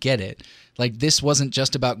 okay, I get it. Like this wasn't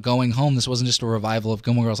just about going home. This wasn't just a revival of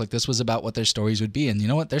Gilmore Girls. Like this was about what their stories would be, and you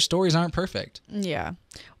know what? Their stories aren't perfect. Yeah.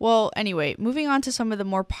 Well, anyway, moving on to some of the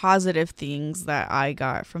more positive things that I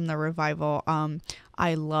got from the revival.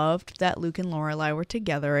 I loved that Luke and Lorelai were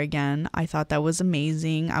together again. I thought that was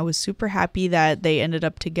amazing. I was super happy that they ended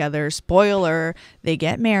up together. Spoiler, they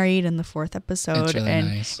get married in the 4th episode. It's really and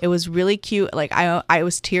nice. it was really cute. Like I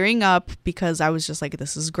was tearing up because I was just like,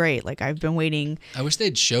 this is great. Like I've been waiting. I wish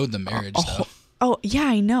they'd showed the marriage though. Oh, yeah,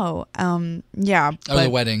 I know. Yeah. Oh, the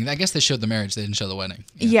wedding. I guess they showed the marriage. They didn't show the wedding.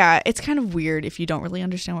 Yeah, it's kind of weird if you don't really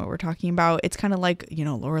understand what we're talking about. It's kind of like,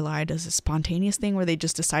 Lorelai does a spontaneous thing where they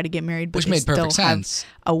just decide to get married, but Which they made still perfect have sense.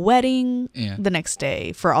 a wedding Yeah. the next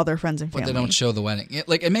day for all their friends and But family. they don't show the wedding.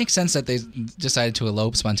 Like it makes sense that they decided to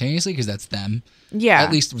elope spontaneously because that's them. Yeah.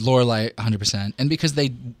 At least Lorelai 100%. And because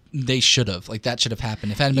they should have. Like that should have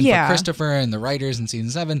happened. If it hadn't been Yeah. for Christopher and the writers in season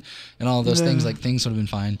 7 and all of those things, like things would have been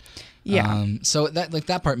fine. Yeah. So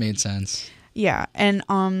that part made sense. Yeah, and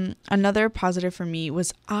another positive for me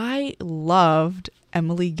was I loved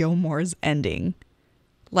Emily Gilmore's ending.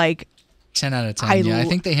 Like 10 out of 10. I I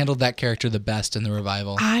think they handled that character the best in the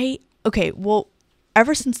revival. well,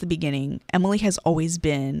 ever since the beginning, Emily has always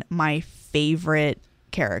been my favorite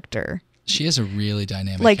character. She is a really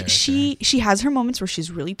dynamic Like character. she has her moments where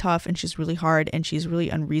she's really tough and she's really hard and she's really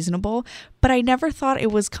unreasonable, but I never thought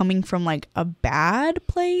it was coming from like a bad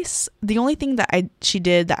place. The only thing that she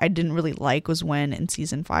did that I didn't really like was when in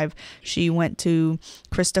season 5 she went to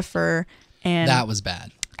Christopher and That was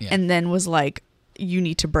bad. Yeah. and then was like, you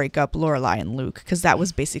need to break up Lorelai and Luke, because that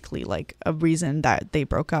was basically like a reason that they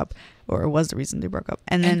broke up, or was the reason they broke up.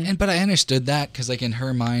 And then but I understood that because like in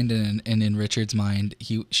her mind and in Richard's mind,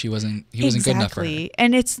 he wasn't good enough for her.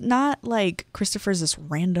 And it's not like Christopher's this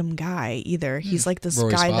random guy either. He's like this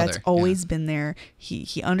Rory's guy father, that's always been there.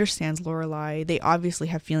 He understands Lorelai. They obviously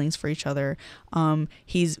have feelings for each other.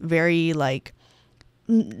 He's very like,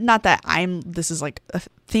 not that this is like a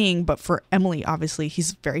thing, but for Emily, obviously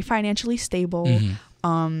he's very financially stable.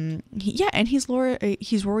 And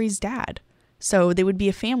he's Rory's dad. So they would be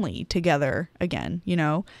a family together again,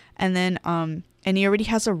 and then, and he already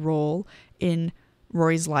has a role in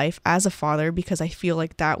Rory's life as a father, because I feel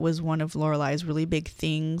like that was one of Lorelai's really big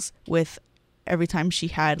things with every time she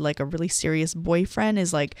had like a really serious boyfriend,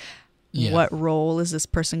 is like, Yeah. what role is this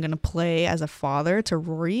person going to play as a father to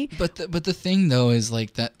Rory? But the thing though is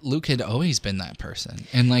like that Luke had always been that person,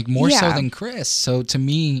 and like more so Yeah. than Chris. So to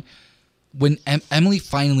me, when Emily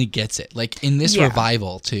finally gets it, like in this Yeah.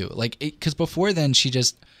 revival too, like because before then She there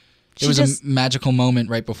was just- a magical moment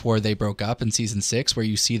right before they broke up in season 6 where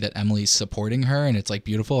you see that Emily's supporting her, and it's like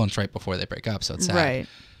beautiful, and it's right before they break up, so it's sad. Right.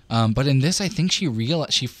 But in this, I think she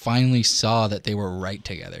finally saw that they were right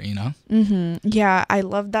together. You know. Yeah, I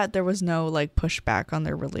love that there was no like pushback on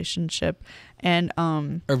their relationship, and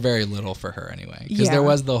Or very little for her anyway, because Yeah. there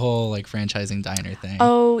was the whole like franchising diner thing.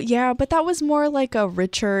 oh yeah, but that was more like a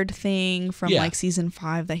Richard thing from Yeah. like season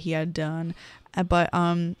 5 that he had done. But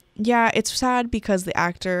yeah, it's sad because the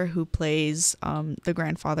actor who plays the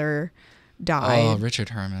grandfather died. Oh, Richard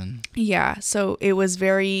Herman. Yeah, so it was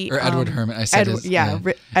very Or Edward Herman. I said his,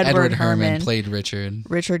 Edward Herman Herman played Richard.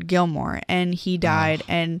 Richard Gilmore, and he died,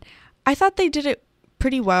 and I thought they did it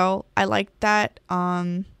pretty well. I liked that. I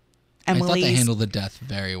thought they Emily's handled the death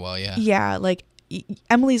very well. Yeah. yeah, like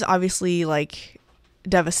Emily's obviously like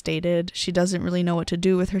devastated. She doesn't really know what to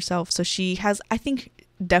do with herself, so she has, I think,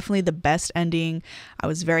 definitely the best ending. I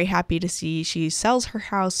was very happy to see she sells her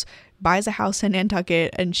house, buys a house in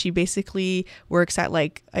Nantucket, and she basically works at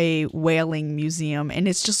like a whaling museum, and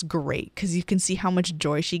it's just great because you can see how much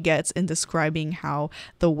joy she gets in describing how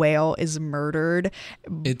the whale is murdered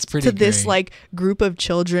It's pretty to this great. like group of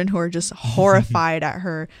children who are just horrified at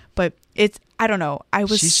her. But it's, I don't know, I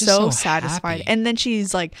was She's just so so satisfied. happy. And then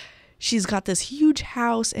she's like, she's got this huge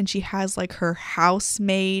house, and she has like her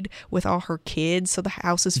housemaid with all her kids, so the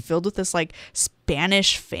house is filled with this like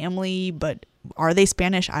Spanish family. But are they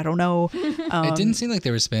Spanish? I don't know. It didn't seem like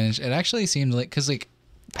they were Spanish. It actually seemed like, because like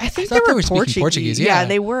I think thought they were speaking Portuguese. Yeah,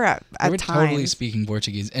 they were at they were times. totally speaking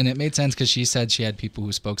Portuguese, and it made sense because she said she had people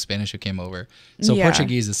who spoke Spanish who came over. So Yeah.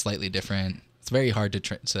 Portuguese is slightly different. It's very hard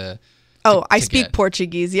to Oh, I to speak get.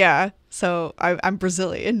 Portuguese. Yeah, so I'm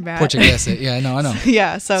Brazilian, Matt. Portuguese. Yeah, I know.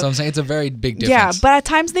 Yeah, So I'm saying it's a very big difference. yeah, but at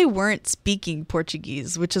times they weren't speaking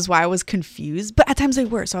Portuguese, which is why I was confused. But at times they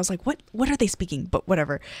were, so I was like, "What are they speaking?" But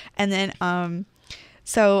whatever. And then,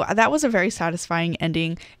 so that was a very satisfying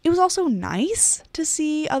ending. It was also nice to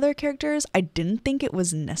see other characters. I didn't think it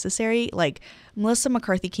was necessary. Like Melissa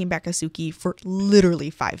McCarthy came back as Suki for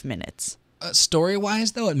literally 5 minutes.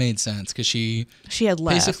 Story-wise, though, it made sense because she She had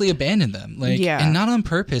left. basically abandoned them, like, Yeah. and not on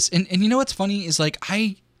purpose. And you know what's funny is like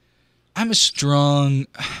I'm a strong,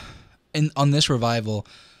 and on this revival,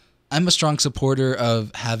 I'm a strong supporter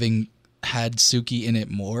of having had Suki in it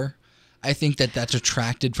more. I think that that's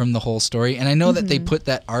detracted from the whole story, and I know that they put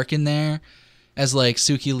that arc in there as like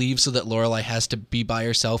Suki leaves so that Lorelai has to be by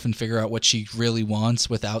herself and figure out what she really wants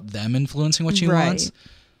without them influencing what she Right. wants.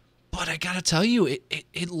 But I gotta tell you,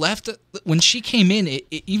 it left when she came in. It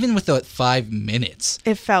even with the 5 minutes,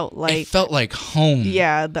 It felt like it felt like home.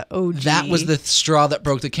 yeah, the OG. That was the straw that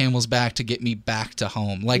broke the camel's back to get me back to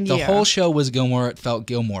home. Like the Yeah. whole show was Gilmore. It felt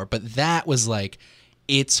Gilmore, but that was like,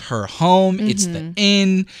 it's her home. It's the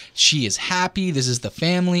inn. She is happy. This is the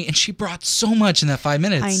family, and she brought so much in that 5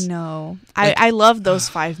 minutes. I know. Like- I love those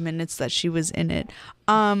 5 minutes that she was in it.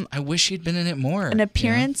 I wish she'd been in it more. An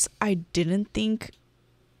appearance I didn't think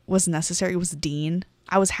was necessary was Dean.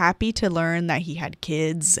 I was happy to learn that he had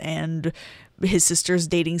kids and his sister's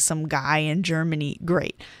dating some guy in Germany.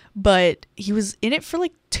 Great. But he was in it for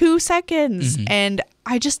like 2 seconds, and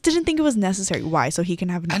I just didn't think it was necessary. Why? So he can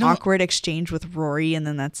have I an don't- awkward exchange with Rory, and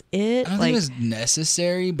then that's it. I don't think it was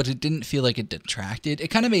necessary, but it didn't feel like it detracted. It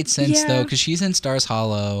kind of made sense Yeah. though, because she's in Stars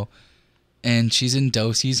Hollow, and she's in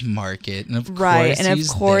Dosey's Market, and of right, course, and of he's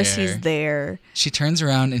course there. he's there. She turns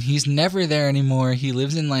around, and he's never there anymore. He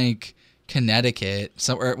lives in like Connecticut,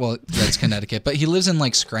 well, that's Connecticut, but he lives in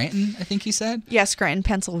like Scranton, I think he said. Yeah, Scranton,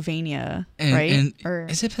 Pennsylvania, And, right? and Or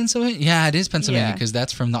is it Pennsylvania? Yeah, it is Pennsylvania Yeah. because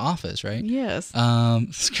that's from The Office, right? yes.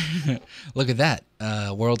 Look at that,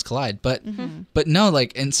 worlds collide. But Mm-hmm. but no,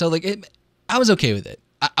 like, and so like it, I was okay with it.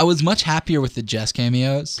 I was much happier with the Jess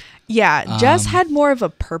cameos. Yeah, Jess had more of a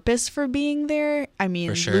purpose for being there. I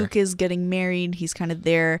mean, For sure. Luke is getting married. He's kind of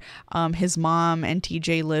there. His mom and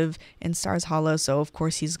TJ live in Stars Hollow, so of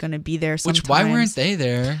course he's going to be there sometimes. Which why weren't they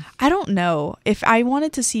there? I don't know. If I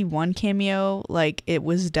wanted to see one cameo, like it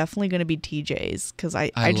was definitely going to be TJ's because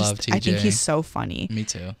I love think TJ. he's so funny. Me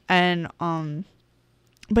too. And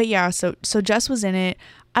But yeah, so Jess was in it.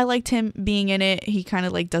 I liked him being in it. He kind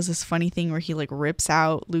of like does this funny thing where he like rips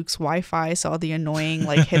out Luke's Wi-Fi so all the annoying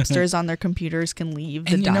like hipsters on their computers can leave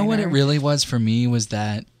the And you know what it diner. really was for me was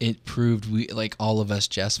that it proved we like all of us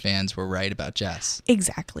Jess fans were right about Jess.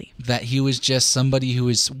 Exactly. That he was just somebody who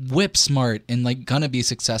was whip smart and like gonna be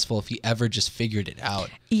successful if he ever just figured it out.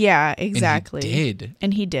 Yeah, exactly. And he did.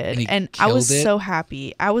 And he did. And he I was killed it. so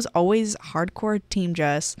happy. I was always hardcore Team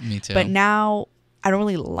Jess. Me too. But now I don't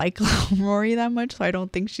really like Rory that much, so I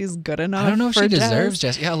don't think she's good enough. I don't know if for she deserves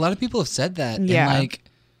Jess. Jess. Yeah, a lot of people have said that. Yeah. And like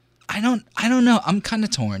I don't know. I'm kind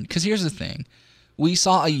of torn because here's the thing. We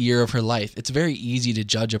saw a year of her life. It's very easy to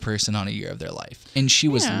judge a person on a year of their life. And she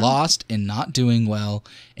was Yeah. lost and not doing well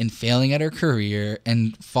and failing at her career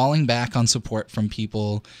and falling back on support from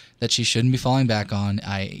people that she shouldn't be falling back on,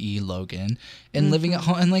 i.e. Logan, and living at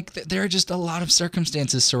home. And like there are just a lot of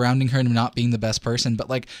circumstances surrounding her not being the best person.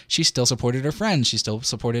 But like she still supported her friends. She still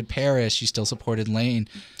supported Paris. She still supported Lane.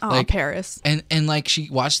 Aw, like Paris. and like she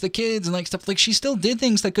watched the kids and like stuff, like she still did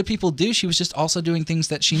things that good people do. She was just also doing things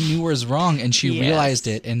that she knew was wrong and she Yes. realized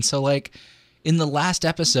it. And so like in the last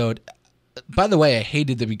episode, by the way, I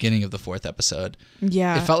hated the beginning of the 4th episode.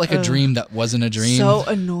 Yeah. It felt like a ugh. dream that wasn't a dream. So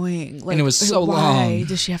annoying. Like, it was so why long.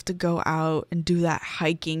 does she have to go out and do that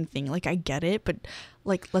hiking thing? Like, I get it, but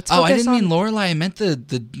like, let's. Oh, I focus didn't on- mean Lorelai. I meant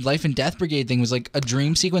the Life and Death Brigade thing was like a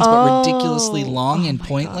dream sequence, but ridiculously long Oh and my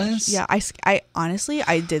pointless. gosh. Yeah, I honestly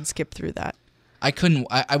I did skip through that. I couldn't.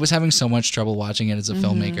 I was having so much trouble watching it as a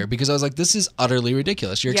filmmaker because I was like, "This is utterly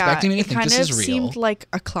ridiculous." You're expecting me to it think this kind is of real. seemed like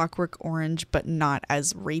a Clockwork Orange, but not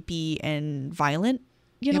as rapey and violent.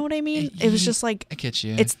 You know Yep. what I mean? It was just like I get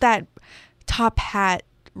you. it's that top hat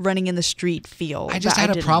running in the street feel. I just that had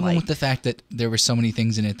a didn't problem like. with the fact that there were so many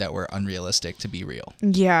things in it that were unrealistic to be real.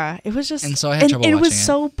 Yeah, it was just And so I had trouble it was watching it.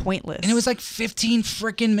 so pointless. And it was like 15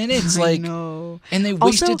 freaking minutes. I Like, know. and they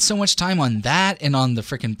Also- wasted so much time on that and on the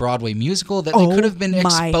freaking Broadway musical that Oh they could have been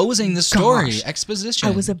my exposing the story, gosh. exposition.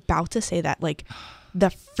 I was about to say that, like,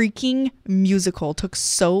 the freaking musical took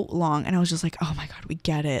so long, and I was just like, oh my god, we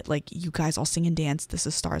get it. Like, you guys all sing and dance. This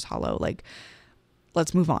is Stars Hollow. Like,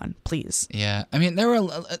 let's move on, please. Yeah, I mean, there were.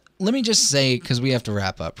 Let me just say, because we have to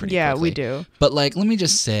wrap up pretty Yeah, quickly. we do. But like, let me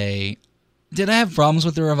just say, did I have problems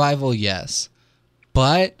with the revival? Yes,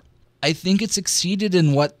 but I think it succeeded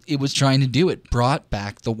in what it was trying to do. It brought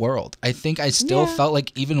back the world. I think I still Yeah. felt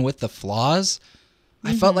like, even with the flaws,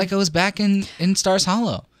 I felt like I was back in Stars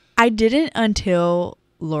Hollow. I didn't until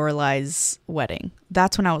Lorelai's wedding.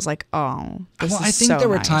 That's when I was like, oh, this Well, is I think so there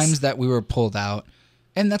were nice. times that we were pulled out,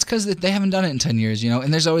 and that's because they haven't done it in 10 years, you know.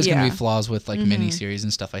 And there's always going to Yeah. be flaws with like miniseries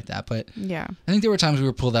and stuff like that. But Yeah. I think there were times we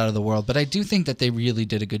were pulled out of the world, but I do think that they really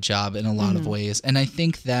did a good job in a lot of ways. And I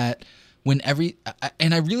think that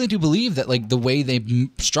and I really do believe that like the way they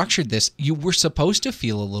structured this, you were supposed to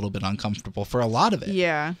feel a little bit uncomfortable for a lot of it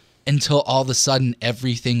Yeah. until all of a sudden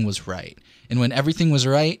everything was right. And when everything was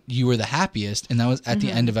right, you were the happiest. And that was at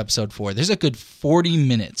the end of episode 4. There's a good 40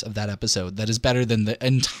 minutes of that episode that is better than the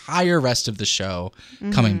entire rest of the show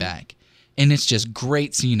coming back. And it's just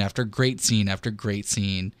great scene after great scene after great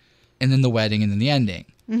scene. And then the wedding and then the ending.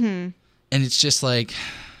 And it's just like,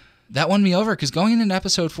 that won me over. Because going into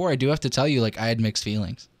episode 4, I do have to tell you, like, I had mixed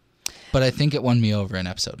feelings. But I think it won me over in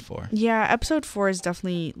episode 4. Yeah, episode 4 is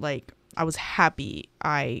definitely like, I was happy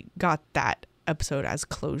I got that episode as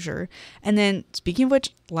closure. And then, speaking of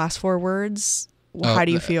which, last 4 words, how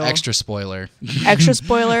do you feel? Extra spoiler. Extra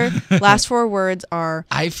spoiler. Last 4 words are,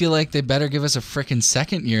 I feel like they better give us a freaking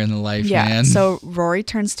second year in the life, yeah. man. So Rory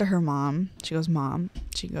turns to her mom. She goes, Mom.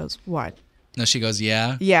 She goes, what? No, she goes,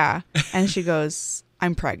 yeah. Yeah. And she goes,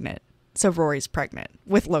 I'm pregnant. So Rory's pregnant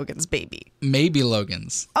with Logan's baby. Maybe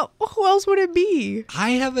Logan's. Oh, who else would it be?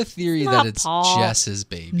 I have a theory Not that it's Paul. Jess's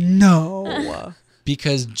baby. No.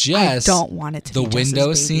 Because Jess, I don't want it to the be Jess's window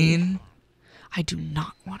baby. scene. I do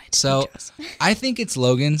not want it to So be Jess. I think it's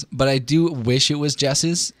Logan's, but I do wish it was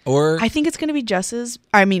Jess's. Or I think it's going to be Jess's.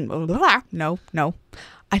 I mean, no.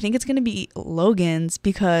 I think it's going to be Logan's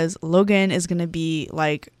because Logan is going to be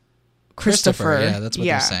like Christopher. Yeah, that's what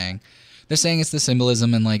they're saying. They're saying it's the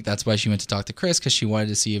symbolism, and like that's why she went to talk to Chris, because she wanted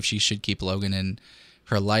to see if she should keep Logan in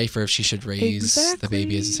her life or if she should raise the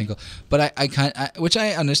baby as a single. But which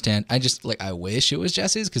I understand. I just like, I wish it was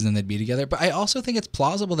Jess's because then they'd be together. But I also think it's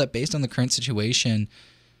plausible that based on the current situation,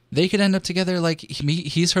 they could end up together. Like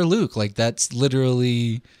he's her Luke. Like that's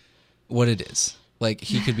literally what it is. Like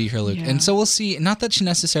he could be her Luke. Yeah. And so we'll see. Not that she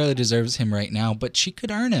necessarily deserves him right now, but she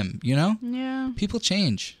could earn him, you know? Yeah. People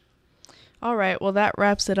change. All right. Well, that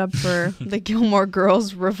wraps it up for the Gilmore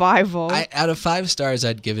Girls revival. Out of 5 stars,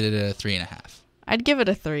 I'd give it a 3.5. I'd give it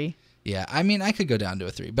a 3. Yeah, I mean, I could go down to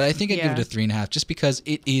a 3, but I think I'd give it a 3.5 just because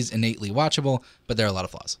it is innately watchable, but there are a lot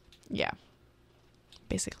of flaws. Yeah.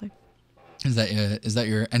 Basically. Is that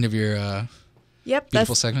your end of your Yep.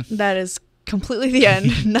 beautiful segment? That is completely the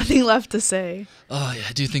end. Nothing left to say. Oh, yeah,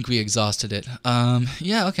 I do think we exhausted it.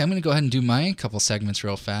 Yeah, okay, I'm going to go ahead and do my couple segments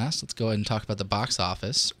real fast. Let's go ahead and talk about the box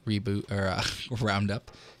office reboot, or roundup,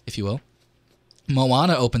 if you will.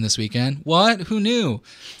 Moana opened this weekend. What? Who knew?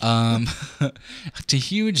 To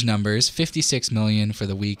huge numbers, 56 million for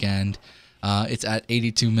the weekend. It's at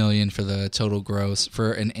 82 million for the total gross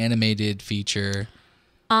for an animated feature.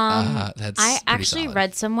 That's I pretty actually solid.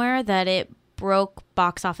 read somewhere that it broke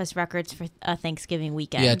box office records for a Thanksgiving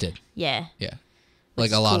weekend. Yeah, it did. Yeah. Yeah,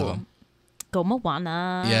 Which like a is lot of cool. them. Go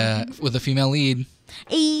Moana. Yeah, with a female lead.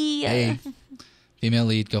 Hey. Hey, female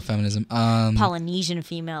lead, go feminism. Polynesian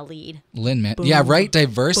female lead. Lin-Man. Yeah, right.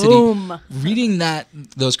 Diversity. Boom. Reading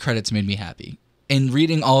those credits made me happy, and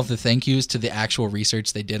reading all of the thank yous to the actual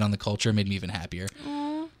research they did on the culture made me even happier.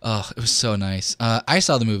 Oh, it was so nice. I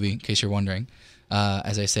saw the movie, in case you're wondering.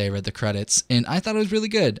 As I say, I read the credits, and I thought it was really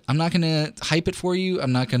good. I'm not gonna hype it for you.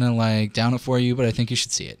 I'm not gonna like down it for you, but I think you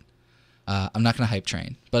should see it. I'm not gonna hype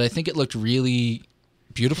train, but I think it looked really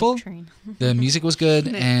beautiful. Train. The music was good,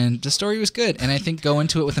 and the story was good, and I think go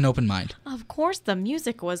into it with an open mind. Of course, the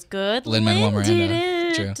music was good. Lin-Manuel Lin Miranda. did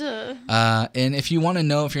it. True. And if you want to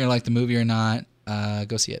know if you're gonna like the movie or not,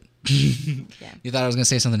 go see it. You thought I was going to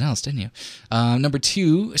say something else, didn't you? Number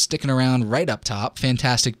 2, sticking around right up top,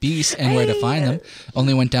 Fantastic Beasts and Where to Find Them.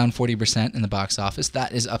 Only went down 40% in the box office.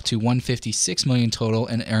 That is up to 156 million total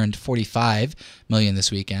and earned 45 million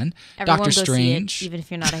this weekend. Everyone Doctor go Strange. see it, even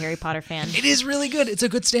if you're not a Harry Potter fan. It is really good. It's a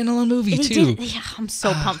good standalone movie, They too. did- yeah, I'm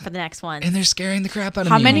so pumped for the next one. And they're scaring the crap out of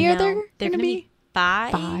How me. many I are there know. They're gonna gonna be?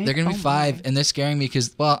 5. Five? They're gonna be Oh 5, my. and they're scaring me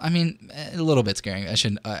because, well, I mean, a little bit scaring. I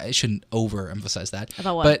shouldn't overemphasize that.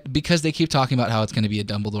 About what? But because they keep talking about how it's going to be a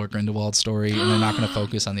Dumbledore Grindelwald story, and they're not going to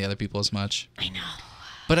focus on the other people as much. I know.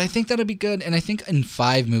 But I think that'll be good, and I think in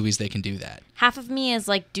 5 movies they can do that. Half of me is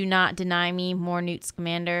like, do not deny me more Newt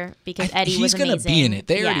Scamander because Eddie He's was gonna amazing. be in it.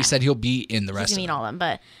 They Yeah. already said he'll be in the He's rest gonna of be in them. all of them,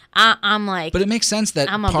 but I'm like, But it makes sense that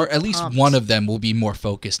I'm gonna be at least pumped. one of them will be more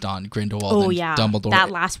focused on Grindelwald oh and yeah, Dumbledore.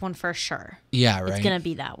 that last one for sure. Yeah, right. It's gonna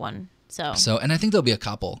be that one. So And I think there'll be a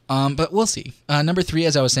couple. But we'll see. Number 3,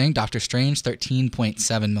 as I was saying, Doctor Strange,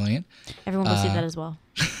 13.7 million. everyone go see that as well.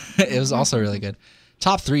 It was also really good.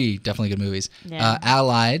 Top 3, definitely good movies. Yeah.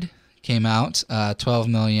 Allied came out, 12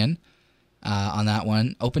 million on that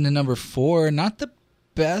one. Opened in number 4, not the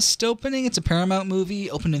best opening. It's a Paramount movie,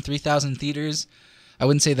 opened in 3,000 theaters. I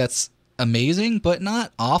wouldn't say that's amazing, but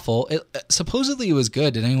not awful. Supposedly it was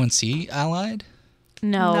good. Did anyone see Allied?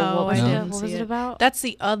 No, what was I it? didn't What see was it about? That's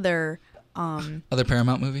the other Other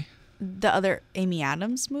Paramount movie? Amy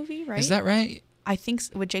Adams movie, right? Is that right? I think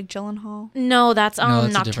with Jake Gyllenhaal. No, that's No,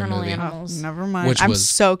 that's a different Nocturnal movie. Animals. Never mind. Which I'm was-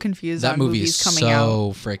 so confused That on movie movies is coming out.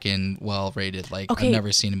 so freaking well rated. Like, Okay. I've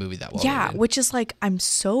never seen a movie that well Yeah, rated. which is like I'm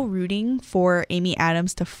so rooting for Amy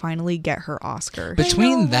Adams to finally get her Oscar.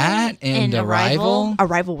 Between know, that and and Arrival.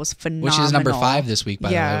 Arrival was phenomenal. which is number 5 this week, by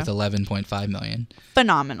the way, Yeah. with 11.5 million.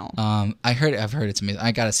 Phenomenal. I've heard it's amazing.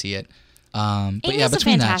 I gotta see it. But Amy's yeah, a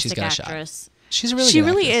between that, she's fantastic got a shot. actress. She's a really she good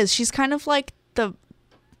really actress. is. She's kind of like the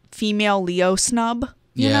female Leo snub.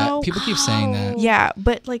 You Yeah, know? people keep saying that. Yeah,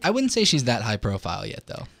 but like I wouldn't say she's that high profile yet,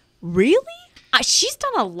 though. really? She's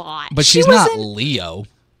done a lot. But She she's was not in- Leo.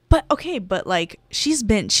 But okay, but like she's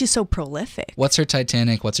so prolific. What's her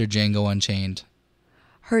Titanic? What's her Django Unchained?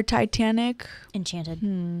 Her Titanic, Enchanted.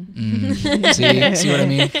 See what I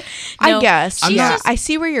mean? I No, guess. I'm Yeah, not- I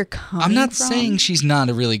see where you're coming I'm not from. saying she's not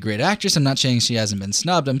a really great actress. I'm not saying she hasn't been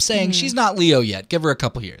snubbed. I'm saying Mm-hmm. she's not Leo yet. Give her a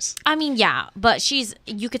couple years. I mean, yeah, but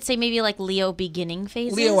you could say maybe like Leo beginning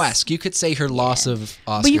phases. Leo-esque. You could say her loss of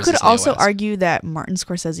Oscars. But you could is also Leo-esque. argue that Martin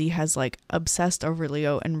Scorsese has like obsessed over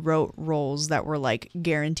Leo and wrote roles that were like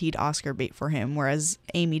guaranteed Oscar bait for him, whereas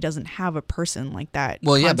Amy doesn't have a person like that.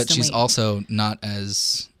 Well, yeah, but she's constantly. also not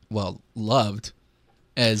as well loved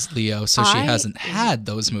as Leo, so she I- hasn't had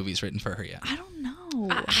those movies written for her yet. I don't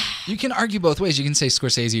know. You can argue both ways. You can say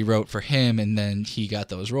Scorsese wrote for him and then he got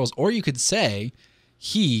those roles, or you could say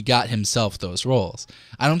he got himself those roles.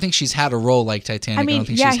 I don't think she's had a role like Titanic. I, I mean, don't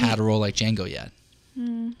think yeah, she's had a role like Django yet.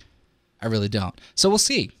 I really don't. So we'll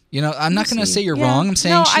see. You know, I'm not going to see. say you're Yeah. wrong. I'm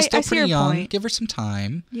saying No, she's I still see pretty your young. point. Give her some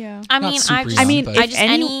time. Yeah. I Not mean, super I just, young, I mean, but- I just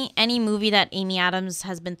if any movie that Amy Adams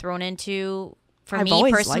has been thrown into, for I've me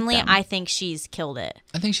always liked personally, them. I think she's killed it.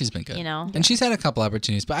 I think she's been good. You know? And she's had a couple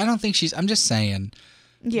opportunities, but I don't think she's. I'm just saying,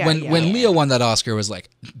 Yeah, when yeah. when Leo won that Oscar was like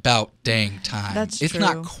about dang time. That's it's true.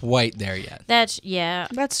 not quite there yet. That's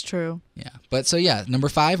true. Yeah, but so yeah, number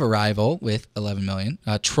 5, Arrival with 11 million.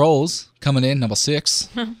 Trolls coming in number 6.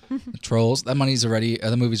 Trolls. That money's already.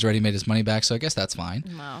 The movie's already made its money back, so I guess that's fine.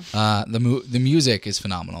 Wow. The music is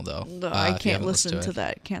phenomenal though. I if you can't haven't listen listened to it.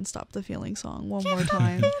 that "Can't Stop the Feeling" song one more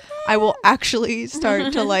time. I will actually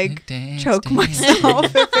start to like Dance, choke dance.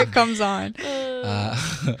 myself if it comes on.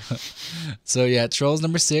 So yeah, Trolls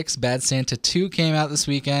number 6. Bad Santa 2 came out this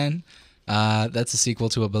weekend. That's a sequel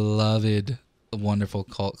to a beloved, wonderful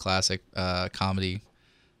cult classic comedy,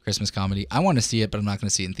 Christmas comedy. I want to see it, but I'm not going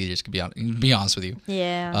to see it in theaters. To be honest with you.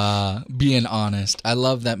 Yeah. Being honest, I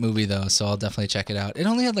love that movie though, so I'll definitely check it out. It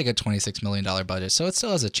only had like a $26 million budget, so it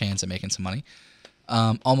still has a chance at making some money.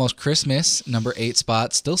 Almost Christmas, number 8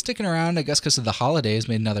 spot, still sticking around, I guess, because of the holidays.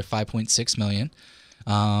 Made another 5.6 million.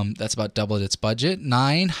 That's about doubled its budget.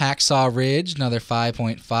 9, Hacksaw Ridge, another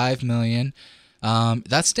 5.5 million.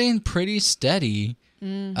 That's staying pretty steady.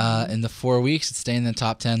 In the 4 weeks, it's staying in the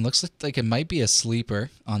top 10. Looks like it might be a sleeper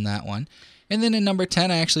on that one. And then in number 10,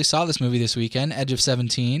 I actually saw this movie this weekend, Edge of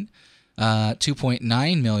 17,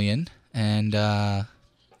 2.9 million, and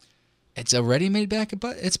it's already made back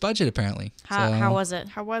its budget apparently. How was it?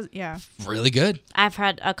 Yeah. Really good. I've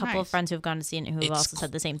had a couple of Nice. friends who've gone to see it who have It's also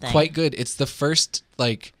said the same thing. Quite good. It's the first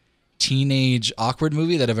like teenage awkward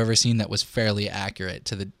movie that I've ever seen that was fairly accurate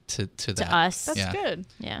to that. to us. That's Yeah. good.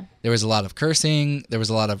 Yeah. There was a lot of cursing. There was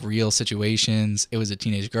a lot of real situations. It was a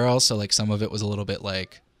teenage girl, so like some of it was a little bit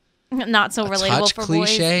like Not so a relatable touch for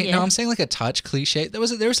cliche. boys. Yeah. No, I'm saying like a touch cliche. There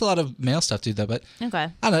was a lot of male stuff too, though. But Okay.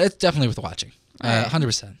 I don't know. It's definitely worth watching. Alright.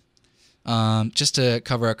 100%. Just to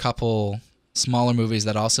cover a couple smaller movies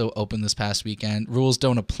that also opened this past weekend. Rules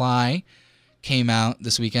Don't Apply came out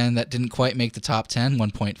this weekend. That didn't quite make the top 10.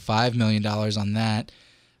 $1.5 million on that.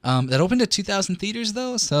 That opened at 2,000 theaters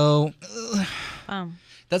though, so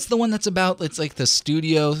that's the one that's about. It's like the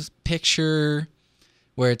studio picture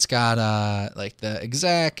where it's got like the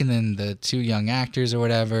exec and then the 2 young actors or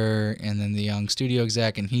whatever, and then the young studio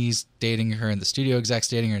exec, and he's dating her and the studio exec's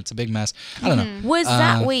dating her. It's a big mess. I don't know.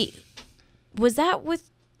 Was that with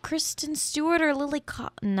Kristen Stewart or Lily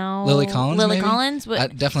no. Lily Collins. Lily maybe? Collins?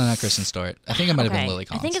 But, Definitely not Kristen Stewart. I think it might have been okay. Lily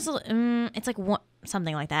Collins. I think it's like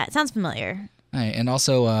something like that. It sounds familiar. All right, and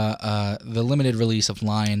also the limited release of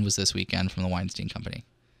Lion was this weekend from the Weinstein Company.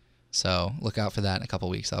 So look out for that in a couple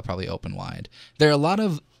weeks. That'll probably open wide. There are a lot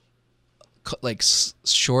of like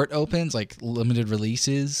short opens, like limited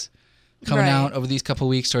releases coming Right. out over these couple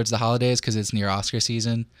weeks towards the holidays because it's near Oscar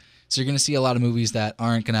season. So you're going to see a lot of movies that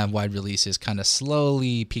aren't going to have wide releases kind of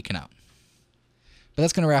slowly peeking out. But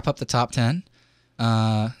that's going to wrap up the top 10.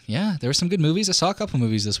 Yeah, there were some good movies. I saw a couple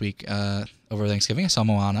movies this week over Thanksgiving. I saw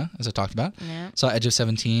Moana, as I talked about. Yeah. Saw Edge of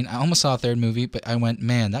 17. I almost saw a third movie, but I went,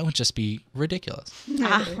 man, that would just be ridiculous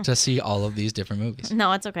to see all of these different movies.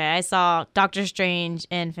 No, it's okay. I saw Doctor Strange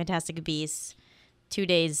and Fantastic Beasts 2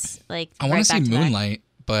 days like I want right to see back to back. Moonlight,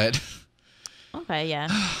 but Okay, yeah.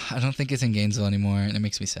 I don't think it's in Gainesville anymore, and it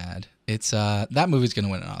makes me sad. It's that movie's gonna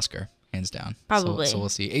win an Oscar, hands down. Probably. So we'll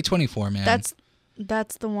see. A24, man.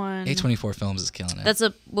 That's the one. A24 Films is killing it. That's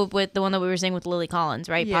with the one that we were saying with Lily Collins,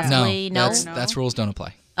 right? Yeah. Possibly no. That's Rules Don't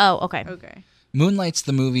Apply. Oh, okay. Okay. Moonlight's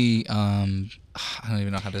the movie. I don't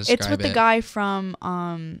even know how to describe it. It's with the guy from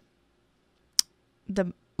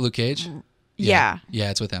the Luke Cage. yeah.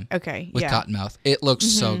 Yeah, it's with him. Okay. With yeah. Cottonmouth. It looks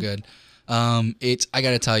so good. It's I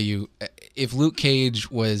gotta tell you, if Luke Cage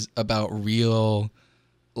was about real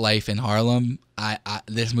life in Harlem,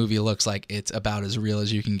 this movie looks like it's about as real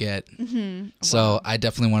as you can get. So I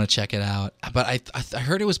definitely want to check it out. But I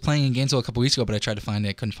heard it was playing in Gainesville a couple weeks ago, but I tried to find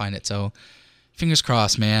it, couldn't find it. So fingers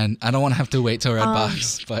crossed, man. I don't want to have to wait till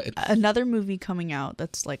Redbox. But Another movie coming out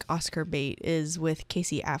that's like Oscar bait is with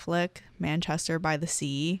Casey Affleck, Manchester by the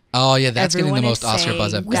Sea. oh yeah, that's Everyone getting the is most Oscar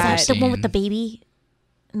buzz I've saying ever that- seen. The one with the baby?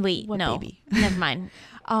 Wait, What no. baby? Never mind.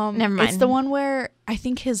 Never mind. It's the one where I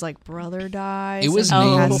think his like brother dies. It was and he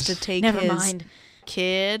named- has to take Never his mind.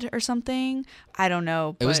 kid or something. I don't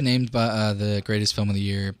know. It was but- named by the greatest film of the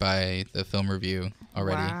year by the Film Review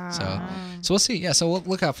already. So we'll see. Yeah, so we'll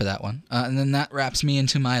look out for that one. And then that wraps me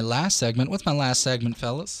into my last segment. What's my last segment,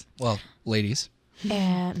 fellas? Well, ladies.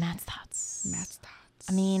 Matt's thoughts. Matt's thoughts.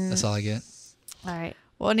 I mean, That's all I get. all right.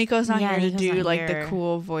 Well, Nico's not Yeah, here to Nico's do not like here. the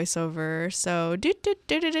cool voiceover, so Toss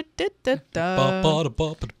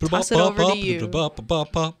it over to you.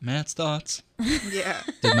 Matt's thoughts. yeah.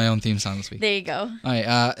 Did my own theme song this week. There you go. All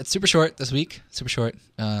right, it's super short this week. Super short.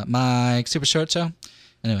 My super short show.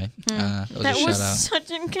 Anyway, that was That a was shout out.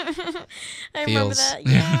 such an. I remember Feels. that.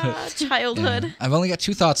 Yeah, childhood. Yeah. I've only got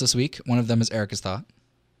 2 thoughts this week. One of them is Erica's thought,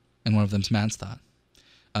 and one of them's Matt's thought.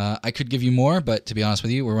 I could give you more, but to be honest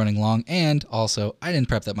with you, we're running long, and also I didn't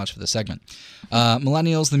prep that much for this segment.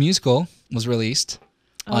 Millennials the Musical was released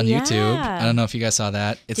on YouTube. I don't know if you guys saw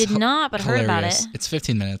that. It's Did not, but hilarious. heard about it. It's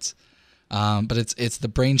 15 minutes, but it's the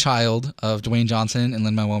brainchild of Dwayne Johnson and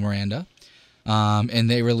Lin-Manuel Miranda, and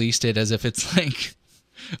they released it as if it's like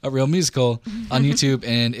a real musical on YouTube,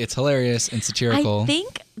 and it's hilarious and satirical. I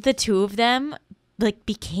think the two of them like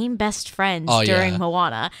became best friends Oh, during yeah.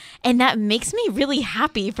 Moana, and that makes me really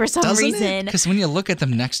happy for some Doesn't reason. Because when you look at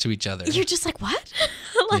them next to each other, You're just like, what?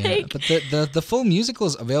 yeah. But the full musical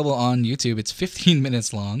is available on YouTube. It's 15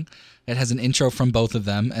 minutes long. It has an intro from both of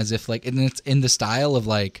them, as if like, and it's in the style of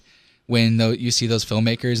like when you see those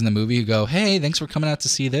filmmakers in the movie who go, "Hey, thanks for coming out to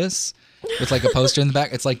see this," with like a poster in the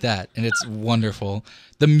back. It's like that, and it's wonderful.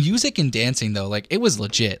 The music and dancing though, like it was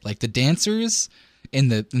legit. Like the dancers in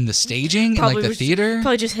the staging and like the theater.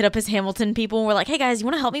 Probably just hit up his Hamilton people and were like, hey guys, you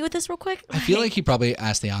want to help me with this real quick? I feel like he probably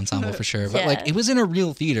asked the ensemble for sure, but Yeah. like it was in a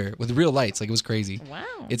real theater with real lights. Like it was crazy. Wow.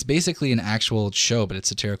 It's basically an actual show, but it's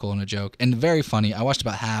satirical and a joke and very funny. I watched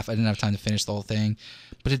about half. I didn't have time to finish the whole thing,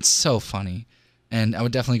 but it's so funny. And I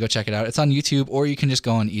would definitely go check it out. It's on YouTube, or you can just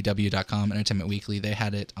go on EW.com, Entertainment Weekly. They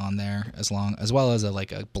had it on there as well as a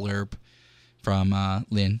blurb from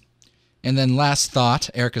Lynn. And then last thought,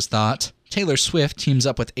 Erica's thought, Taylor Swift teams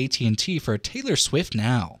up with AT&T for Taylor Swift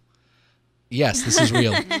Now. Yes, this is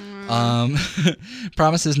real.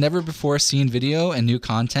 Promises never before seen video and new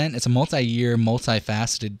content. It's a multi-year,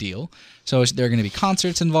 multifaceted deal. So there are going to be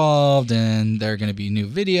concerts involved, and there are going to be new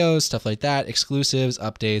videos, stuff like that, exclusives,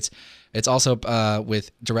 updates. It's also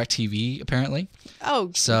with DirecTV, apparently.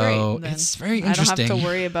 Oh, So great, then. it's very I don't interesting. have to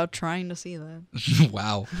worry about trying to see that.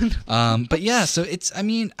 Wow. But yeah, so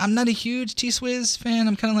I'm not a huge T-Swizz fan.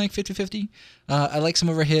 I'm kind of like 50-50. I like some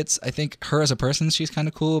of her hits. I think her as a person, she's kind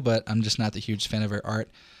of cool, but I'm just not the huge fan of her art.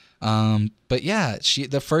 But yeah,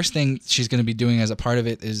 the first thing she's going to be doing as a part of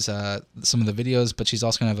it is some of the videos, but she's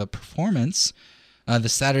also going to have a performance the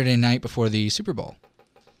Saturday night before the Super Bowl.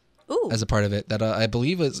 Ooh. As a part of it, that I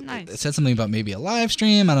believe it Nice. said something about maybe a live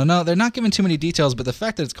stream. I don't know. They're not giving too many details, but the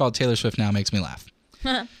fact that it's called Taylor Swift Now makes me laugh.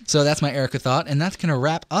 So that's my Erica thought, and that's going to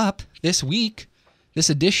wrap up this week, this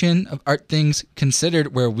edition of Art Things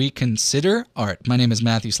Considered, where we consider art. My name is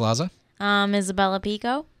Matthew Slaza, Isabella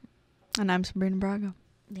Pico. And I'm Sabrina Braga.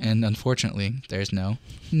 and unfortunately, there's no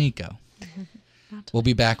Nico. We'll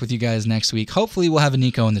be back with you guys next week. Hopefully, we'll have a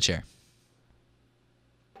Nico in the chair.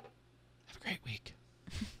 Have a great week.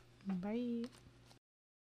 Bye.